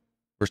Naomi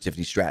versus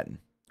Tiffany Stratton.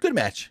 Good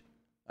match.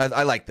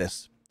 I like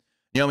this.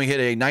 Naomi hit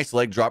a nice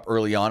leg drop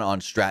early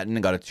on Stratton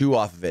and got a 2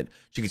 off of it.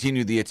 She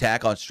continued the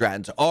attack on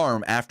Stratton's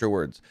arm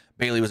afterwards.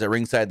 Bayley was at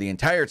ringside the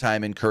entire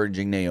time,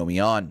 encouraging Naomi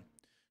on.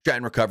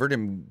 Stratton recovered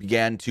and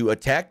began to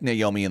attack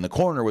Naomi in the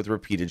corner with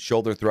repeated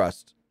shoulder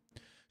thrusts.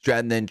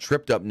 Stratton then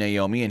tripped up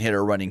Naomi and hit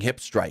a running hip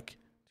strike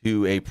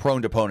to a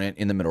prone opponent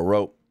in the middle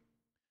rope.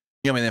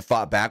 Naomi then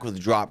fought back with a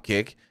drop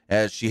kick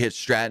as she hit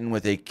Stratton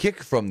with a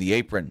kick from the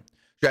apron.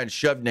 Stratton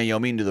shoved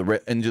Naomi into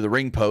the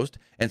ring post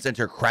and sent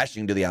her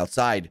crashing to the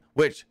outside,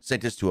 which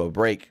sent us to a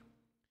break.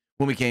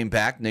 When we came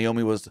back,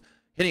 Naomi was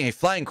hitting a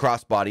flying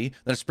crossbody,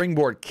 then a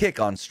springboard kick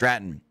on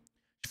Stratton.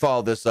 She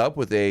followed this up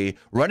with a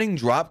running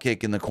drop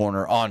kick in the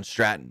corner on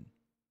Stratton.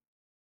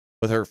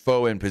 With her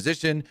foe in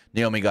position,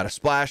 Naomi got a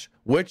splash,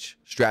 which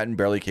Stratton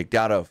barely kicked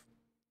out of.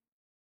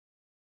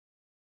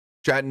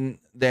 Stratton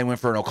then went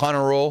for an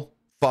O'Connor roll,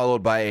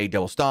 followed by a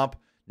double stomp.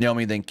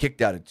 Naomi then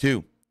kicked out at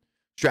 2.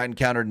 Stratton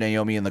countered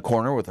Naomi in the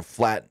corner with a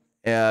flat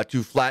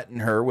to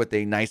flatten her with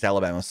a nice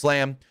Alabama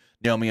slam.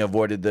 Naomi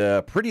avoided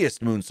the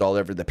prettiest moonsault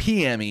ever, the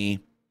PME,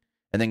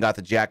 and then got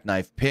the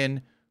jackknife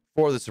pin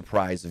for the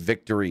surprise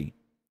victory.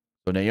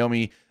 So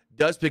Naomi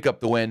does pick up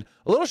the win.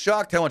 A little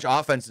shocked how much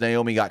offense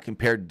Naomi got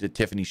compared to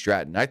Tiffany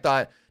Stratton. I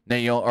thought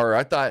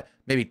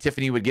maybe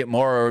Tiffany would get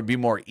more or would be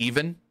more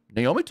even.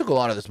 Naomi took a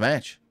lot of this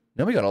match.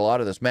 Naomi got a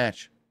lot of this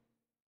match.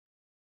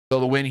 So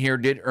the win here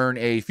did earn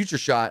a future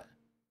shot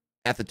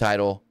at the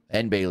title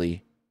and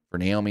Bayley for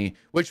Naomi,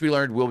 which we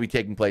learned will be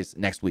taking place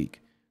next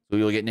week. So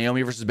you'll get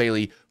Naomi versus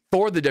Bayley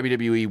for the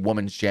WWE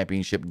Women's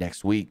Championship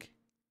next week.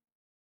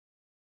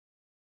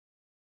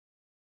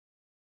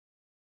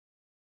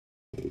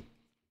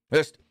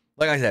 Just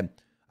like I said,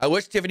 I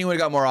wish Tiffany would have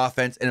got more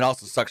offense, and it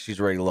also sucks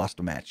she's already lost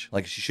a match.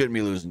 Like, she shouldn't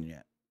be losing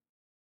yet.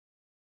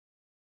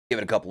 Give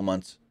it a couple of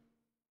months.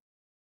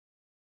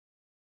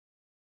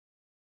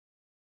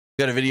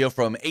 Got a video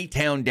from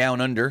A-Town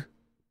Down Under.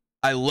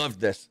 I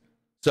loved this.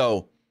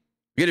 So,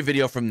 we get a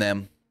video from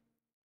them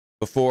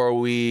before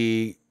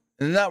we...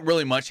 And not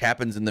really much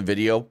happens in the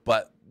video,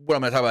 but what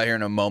I'm going to talk about here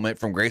in a moment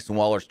from Grayson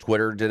Waller's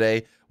Twitter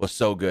today was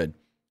so good.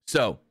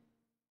 So,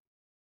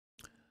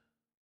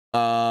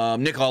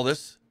 Nick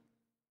Aldis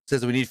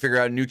says that we need to figure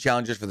out new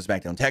challenges for the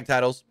SmackDown tag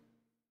titles.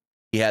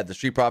 He had the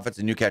Street Profits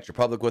and New Catch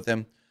Republic with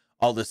him.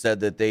 Aldis said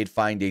that they'd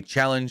find a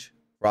challenge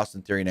for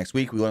Austin Theory next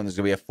week. We learned there's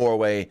going to be a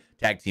 4-way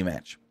tag team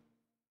match.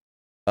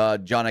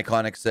 John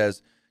Iconic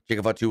says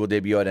Jacob Fatu will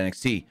debut at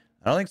NXT.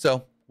 I don't think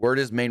so. Word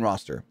is main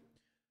roster.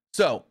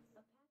 So,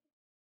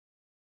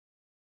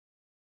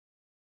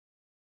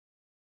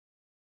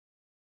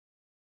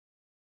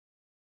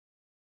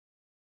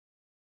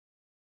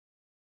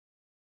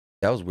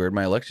 that was weird.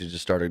 My Alexa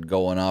just started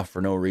going off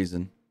for no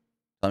reason.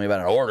 Tell me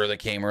about an order that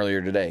came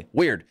earlier today.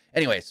 Weird.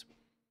 Anyways,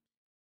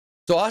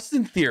 so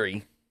Austin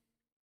Theory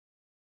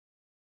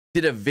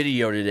did a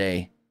video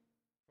today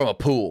from a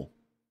pool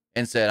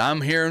and said,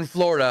 I'm here in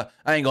Florida.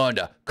 I ain't going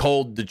to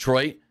cold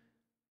Detroit.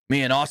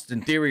 Me and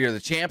Austin Theory are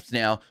the champs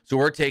now, so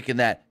we're taking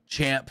that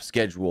champ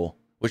schedule,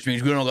 which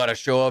means we don't got to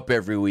show up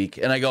every week.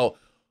 And I go,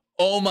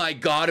 oh my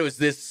God, was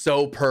this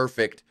so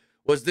perfect?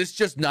 Was this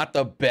just not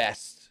the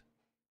best?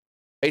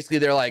 Basically,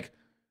 they're like,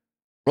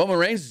 Roman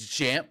Reigns is the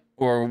champ,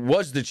 or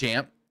was the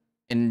champ,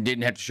 and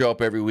didn't have to show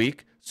up every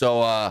week.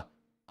 So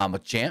I'm a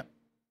champ.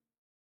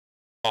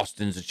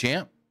 Austin's a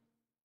champ.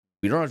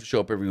 We don't have to show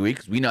up every week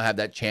because we now have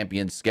that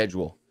champion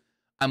schedule.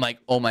 I'm like,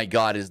 oh my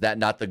God, is that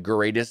not the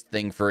greatest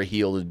thing for a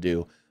heel to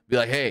do? Be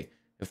like, hey,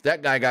 if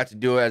that guy got to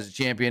do it as a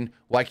champion,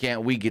 why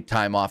can't we get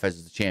time off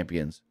as the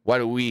champions? Why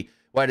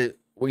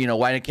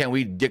can't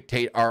we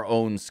dictate our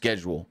own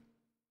schedule?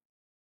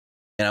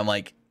 And I'm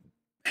like,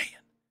 man,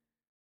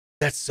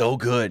 that's so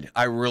good.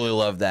 I really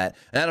love that.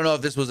 And I don't know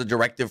if this was a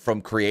directive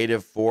from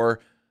creative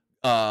for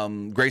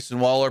Grayson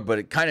Waller, but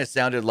it kind of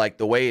sounded like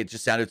the way it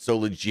just sounded so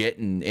legit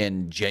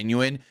and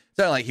genuine. It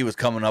sounded like he was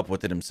coming up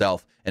with it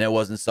himself. And it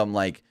wasn't some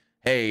like,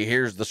 hey,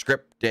 here's the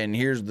script and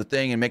here's the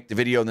thing and make the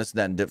video and this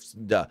and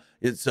that.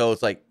 And so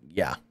it's like,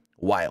 yeah,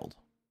 wild.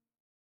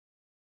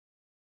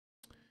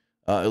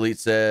 Elite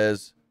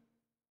says,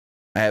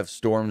 I have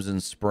storms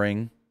in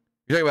spring.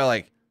 You're talking about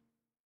like,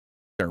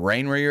 it's going to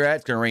rain where you're at?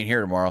 It's going to rain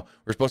here tomorrow.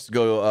 We're supposed to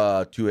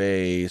go to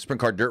a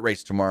sprint car dirt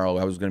race tomorrow.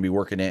 I was going to be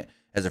working it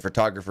as a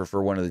photographer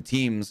for one of the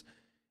teams,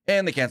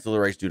 and they canceled the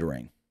race due to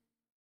rain.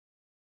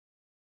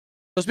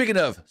 So speaking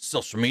of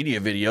social media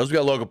videos, we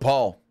got Logan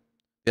Paul,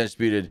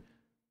 the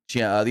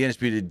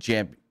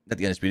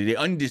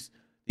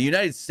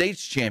United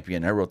States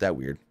champion. I wrote that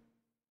weird.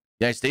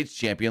 The United States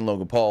champion,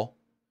 Logan Paul,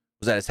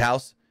 was at his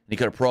house, and he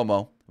cut a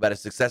promo about his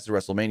success at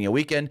WrestleMania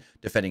weekend,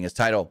 defending his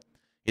title.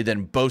 He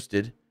then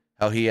boasted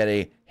how he had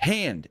a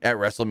hand at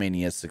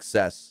WrestleMania's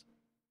success.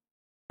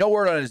 No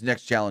word on his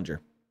next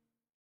challenger.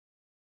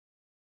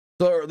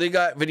 So they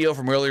got video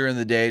from earlier in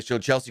the day,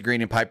 showed Chelsea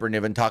Green and Piper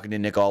Niven talking to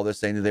Nick Aldis,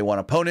 saying that they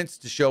want opponents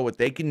to show what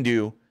they can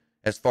do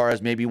as far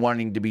as maybe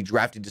wanting to be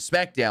drafted to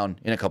SmackDown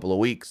in a couple of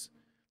weeks.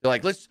 They're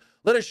like,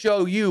 let us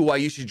show you why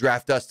you should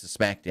draft us to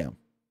SmackDown.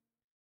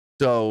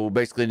 So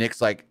basically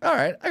Nick's like, all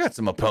right, I got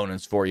some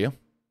opponents for you.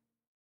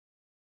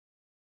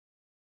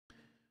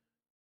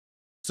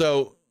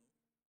 So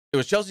it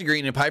was Chelsea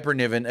Green and Piper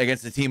Niven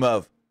against the team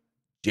of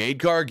Jade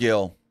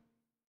Cargill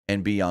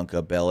and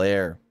Bianca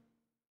Belair.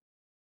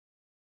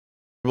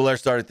 Belair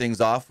started things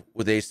off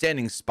with a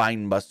standing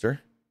spine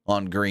buster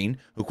on Green,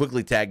 who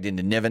quickly tagged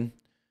into Niven.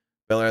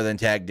 Belair then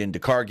tagged into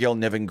Cargill.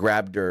 Niven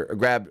grabbed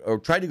or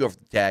tried to go for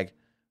the tag,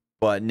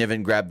 but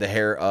Niven grabbed the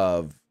hair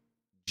of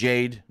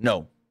Jade.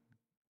 No,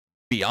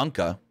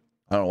 Bianca.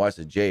 I don't know why I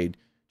said Jade.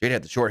 Jade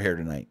had the short hair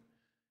tonight.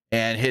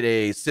 And hit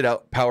a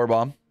sit-out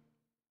powerbomb.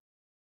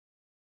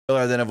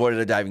 Belair then avoided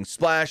a diving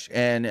splash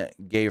and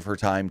gave her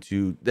time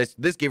to... This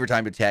gave her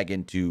time to tag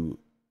into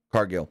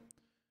Cargill.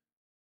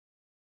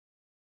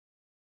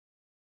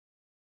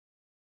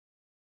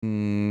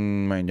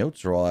 My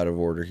notes are all out of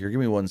order here. Give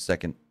me 1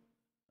 second.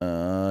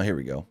 Here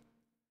we go.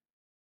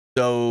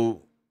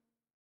 So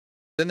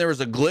then there was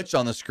a glitch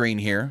on the screen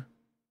here.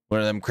 One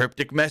of them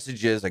cryptic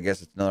messages. I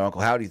guess it's another Uncle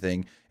Howdy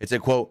thing. It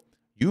said, quote,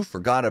 "You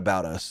forgot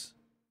about us."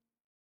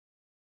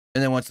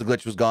 And then once the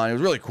glitch was gone, it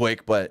was really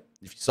quick, but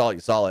if you saw it, you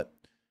saw it.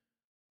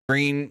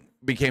 Green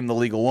became the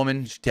legal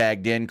woman. She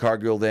tagged in.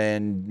 Cargill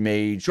then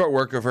made short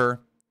work of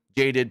her.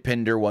 Jade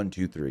pinned her 1,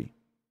 2, 3.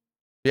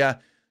 Yeah,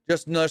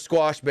 just another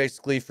squash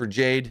basically for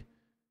Jade.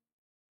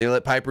 They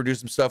let Piper do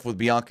some stuff with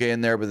Bianca in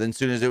there, but then as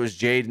soon as it was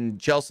Jade and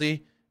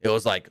Chelsea, it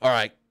was like, all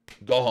right,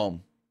 go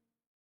home.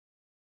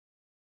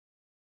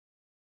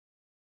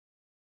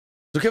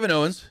 So Kevin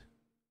Owens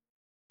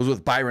was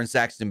with Byron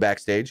Saxton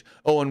backstage.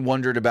 Owen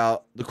wondered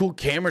about the cool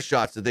camera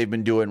shots that they've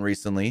been doing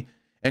recently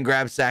and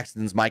grabbed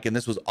Saxton's mic, and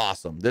this was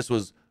awesome. This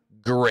was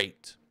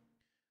great.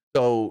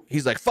 So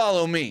he's like,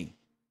 follow me.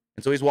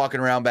 And so he's walking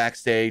around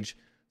backstage,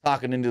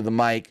 talking into the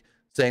mic,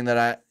 saying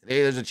that,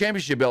 hey, there's a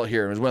championship belt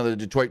here. It was one of the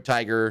Detroit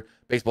Tiger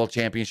baseball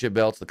championship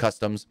belts, the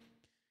customs.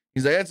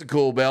 He's like, that's a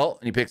cool belt.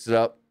 And he picks it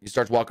up. He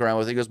starts walking around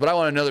with it. He goes, but I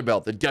want another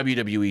belt, the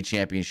WWE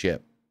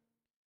Championship.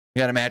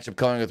 He got a matchup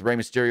coming with Rey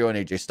Mysterio and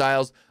AJ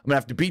Styles. I'm going to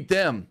have to beat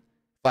them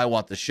if I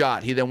want the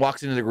shot. He then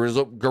walks into the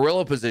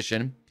gorilla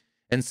position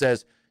and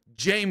says,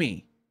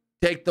 Jamie,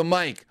 take the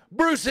mic.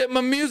 Bruce, hit my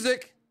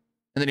music.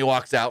 And then he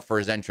walks out for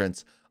his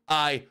entrance.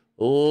 I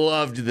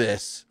loved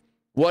this.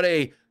 What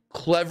a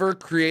clever,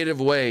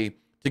 creative way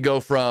to go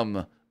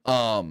from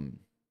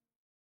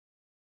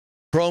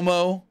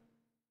promo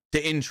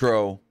to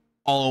intro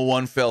all in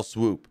one fell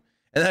swoop.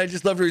 And then I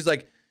just loved where he's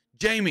like,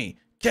 Jamie,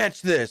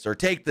 catch this or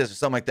take this or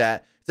something like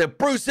that. He said,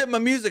 Bruce, hit my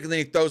music. And then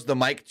he throws the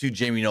mic to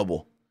Jamie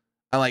Noble.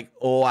 I'm like,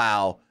 oh,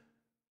 wow,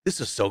 this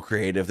is so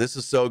creative. This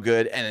is so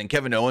good. And then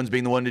Kevin Owens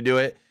being the one to do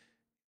it.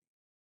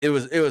 It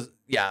was,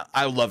 yeah,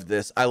 I loved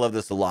this. I love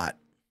this a lot.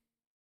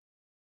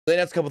 Then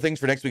that's a couple things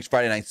for next week's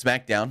Friday Night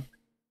Smackdown.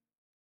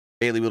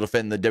 Bayley will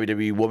defend the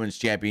WWE Women's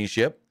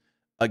Championship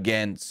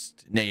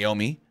against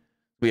Naomi.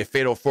 We have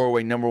fatal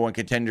four-way #1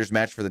 contenders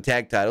match for the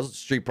tag titles.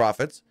 Street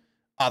Profits,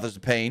 Authors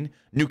of Pain,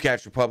 New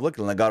Catch Republic,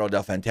 and Legado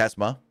del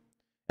Fantasma.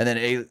 And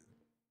then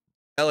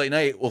LA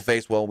Knight will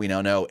face, well, we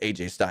now know,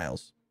 AJ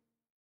Styles.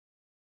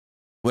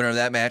 Winner of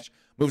that match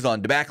moves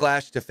on to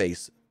Backlash to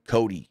face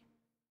Cody.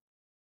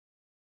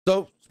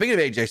 So, speaking of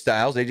AJ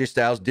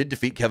Styles did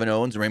defeat Kevin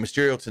Owens and Rey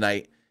Mysterio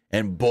tonight,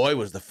 and boy,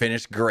 was the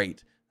finish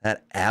great.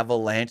 That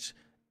avalanche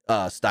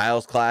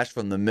Styles clash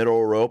from the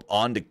middle rope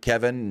onto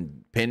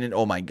Kevin, pinning.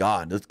 Oh my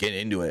God, let's get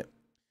into it.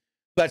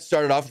 That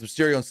started off with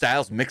Mysterio and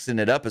Styles mixing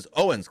it up as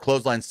Owens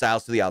clotheslined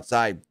Styles to the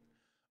outside.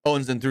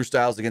 Owens then threw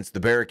Styles against the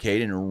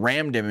barricade and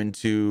rammed him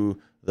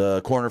into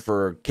the corner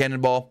for a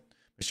cannonball.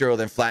 Mysterio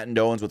then flattened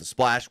Owens with a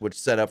splash, which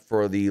set up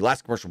for the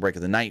last commercial break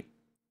of the night.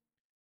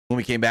 When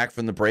we came back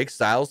from the break,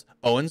 Styles,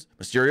 Owens,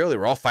 Mysterio, they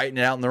were all fighting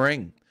it out in the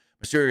ring.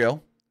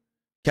 Mysterio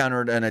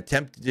countered an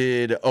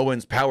attempted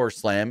Owens power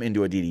slam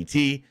into a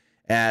DDT,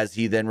 as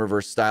he then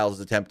reversed Styles'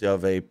 attempt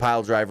of a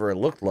pile driver, it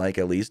looked like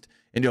at least,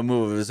 into a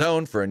move of his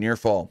own for a near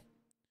fall.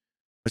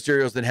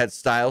 Mysterio's then had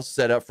Styles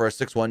set up for a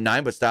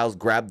 619, but Styles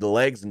grabbed the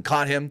legs and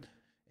caught him,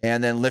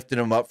 and then lifted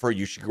him up for a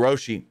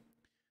Ushigoroshi.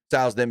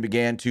 Styles then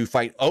began to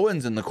fight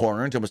Owens in the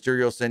corner until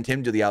Mysterio sent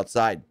him to the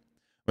outside.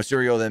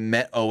 Mysterio then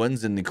met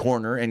Owens in the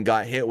corner and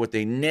got hit with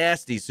a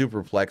nasty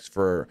superplex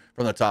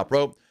from the top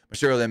rope.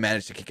 Mysterio then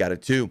managed to kick out of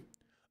 2.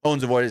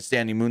 Owens avoided a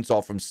standing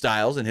moonsault from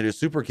Styles and hit a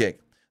super kick.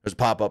 There's a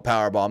pop-up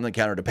powerbomb that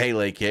countered a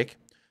Pele kick.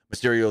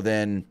 Mysterio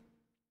then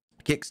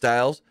kicked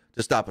Styles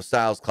to stop a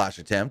Styles clash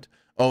attempt.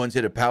 Owens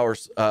hit a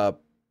powerful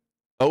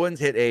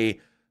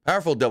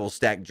double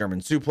stack German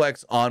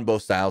suplex on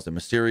both Styles and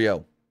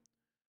Mysterio.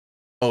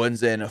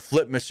 Owens then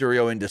flipped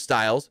Mysterio into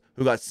Styles,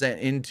 who got sent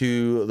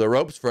into the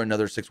ropes for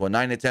another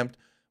 619 attempt.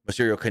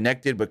 Mysterio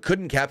connected but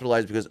couldn't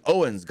capitalize because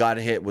Owens got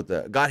him with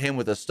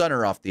a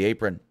stunner off the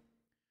apron.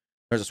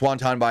 There's a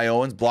swanton by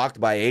Owens, blocked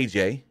by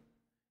AJ,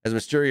 as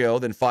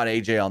Mysterio then fought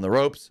AJ on the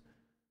ropes.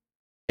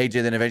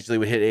 AJ then eventually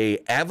would hit a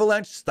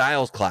avalanche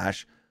Styles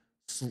clash,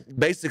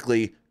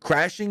 basically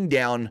crashing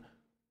down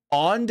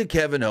onto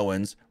Kevin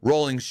Owens,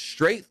 rolling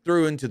straight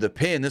through into the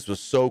pin. This was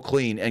so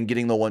clean, and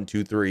getting the 1,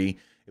 2, 3.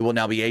 It will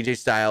now be AJ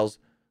Styles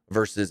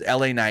versus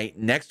LA Knight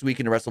next week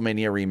in a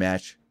WrestleMania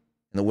rematch.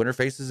 And the winner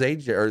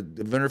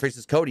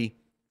faces Cody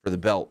for the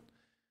belt.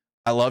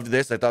 I loved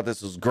this. I thought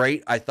this was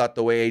great. I thought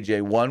the way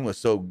AJ won was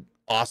so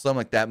awesome.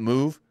 Like that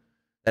move,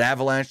 that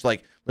avalanche,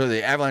 like literally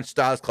the avalanche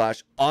Styles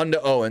clash onto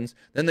Owens.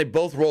 Then they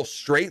both roll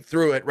straight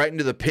through it, right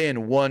into the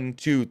pin. 1,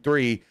 2,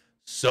 3.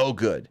 So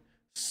good.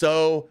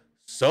 So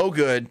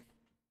good.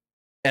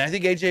 And I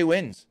think AJ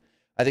wins.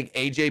 I think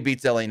AJ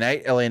beats LA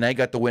Knight. LA Knight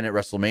got the win at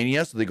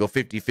WrestleMania, so they go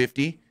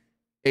 50-50.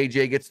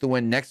 AJ gets the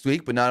win next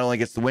week, but not only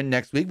gets the win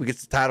next week, but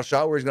gets the title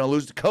shot where he's going to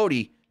lose to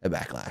Cody at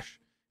Backlash.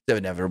 It's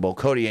inevitable.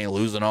 Cody ain't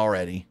losing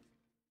already.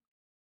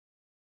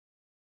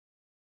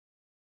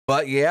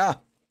 But yeah,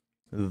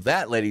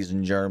 that, ladies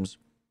and germs,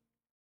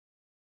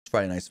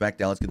 Friday Night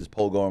Smackdown. Let's get this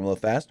poll going a little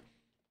fast.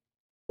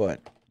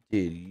 What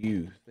did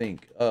you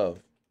think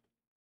of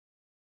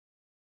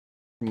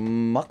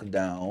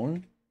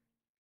Smackdown?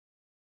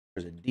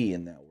 There's a D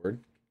in that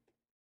word.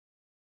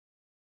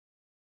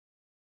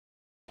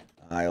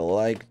 I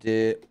liked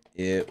it.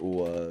 It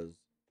was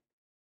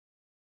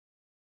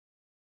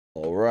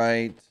all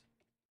right.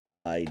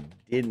 I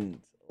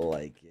didn't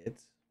like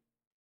it.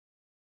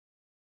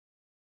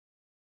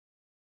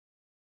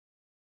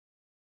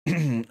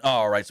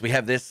 All right, so we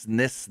have this and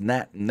this and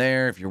that and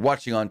there. If you're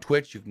watching on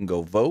Twitch, you can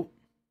go vote.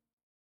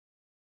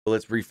 But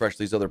let's refresh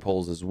these other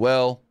polls as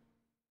well.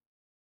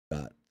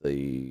 Got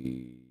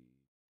the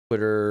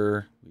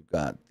Twitter. We've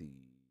got the...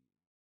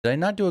 Did I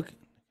not do it?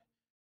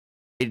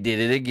 It did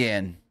it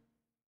again.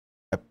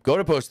 I go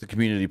to post the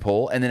community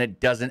poll, and then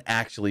it doesn't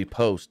actually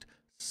post.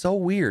 So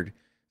weird.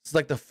 It's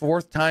like the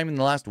 4th time in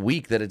the last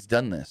week that it's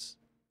done this.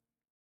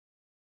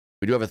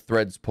 We do have a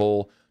Threads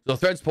poll. So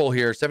Threads poll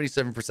here,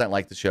 77%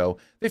 liked the show,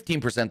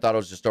 15% thought it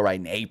was just all right,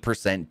 and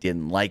 8%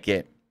 didn't like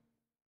it.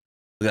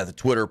 We got the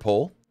Twitter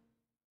poll.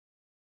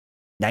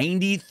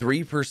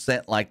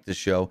 93% liked the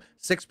show,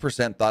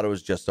 6% thought it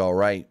was just all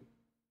right.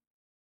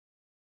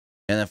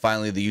 And then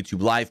finally, the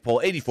YouTube live poll,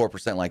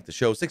 84% liked the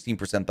show,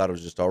 16% thought it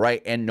was just all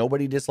right, and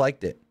nobody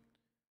disliked it.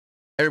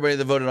 Everybody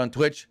that voted on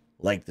Twitch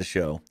liked the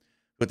show.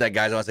 With that,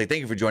 guys, I want to say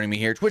thank you for joining me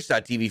here.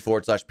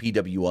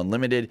 Twitch.tv/PWU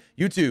Unlimited,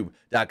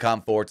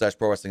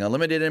 YouTube.com/Pro Wrestling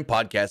Unlimited, and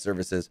podcast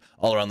services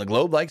all around the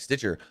globe like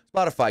Stitcher,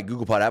 Spotify,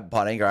 Google Pod, Apple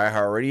Pod, Anchor,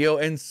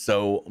 iHeartRadio, and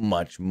so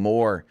much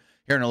more.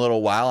 Here in a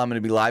little while, I'm going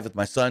to be live with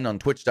my son on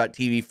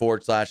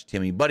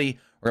Twitch.tv/TimmyBuddy. We're going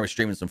to be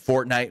streaming some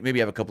Fortnite.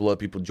 Maybe have a couple other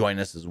people join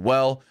us as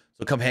well.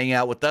 So come hang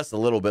out with us a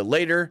little bit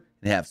later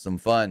and have some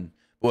fun.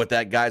 But with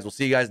that, guys, we'll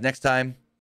see you guys next time.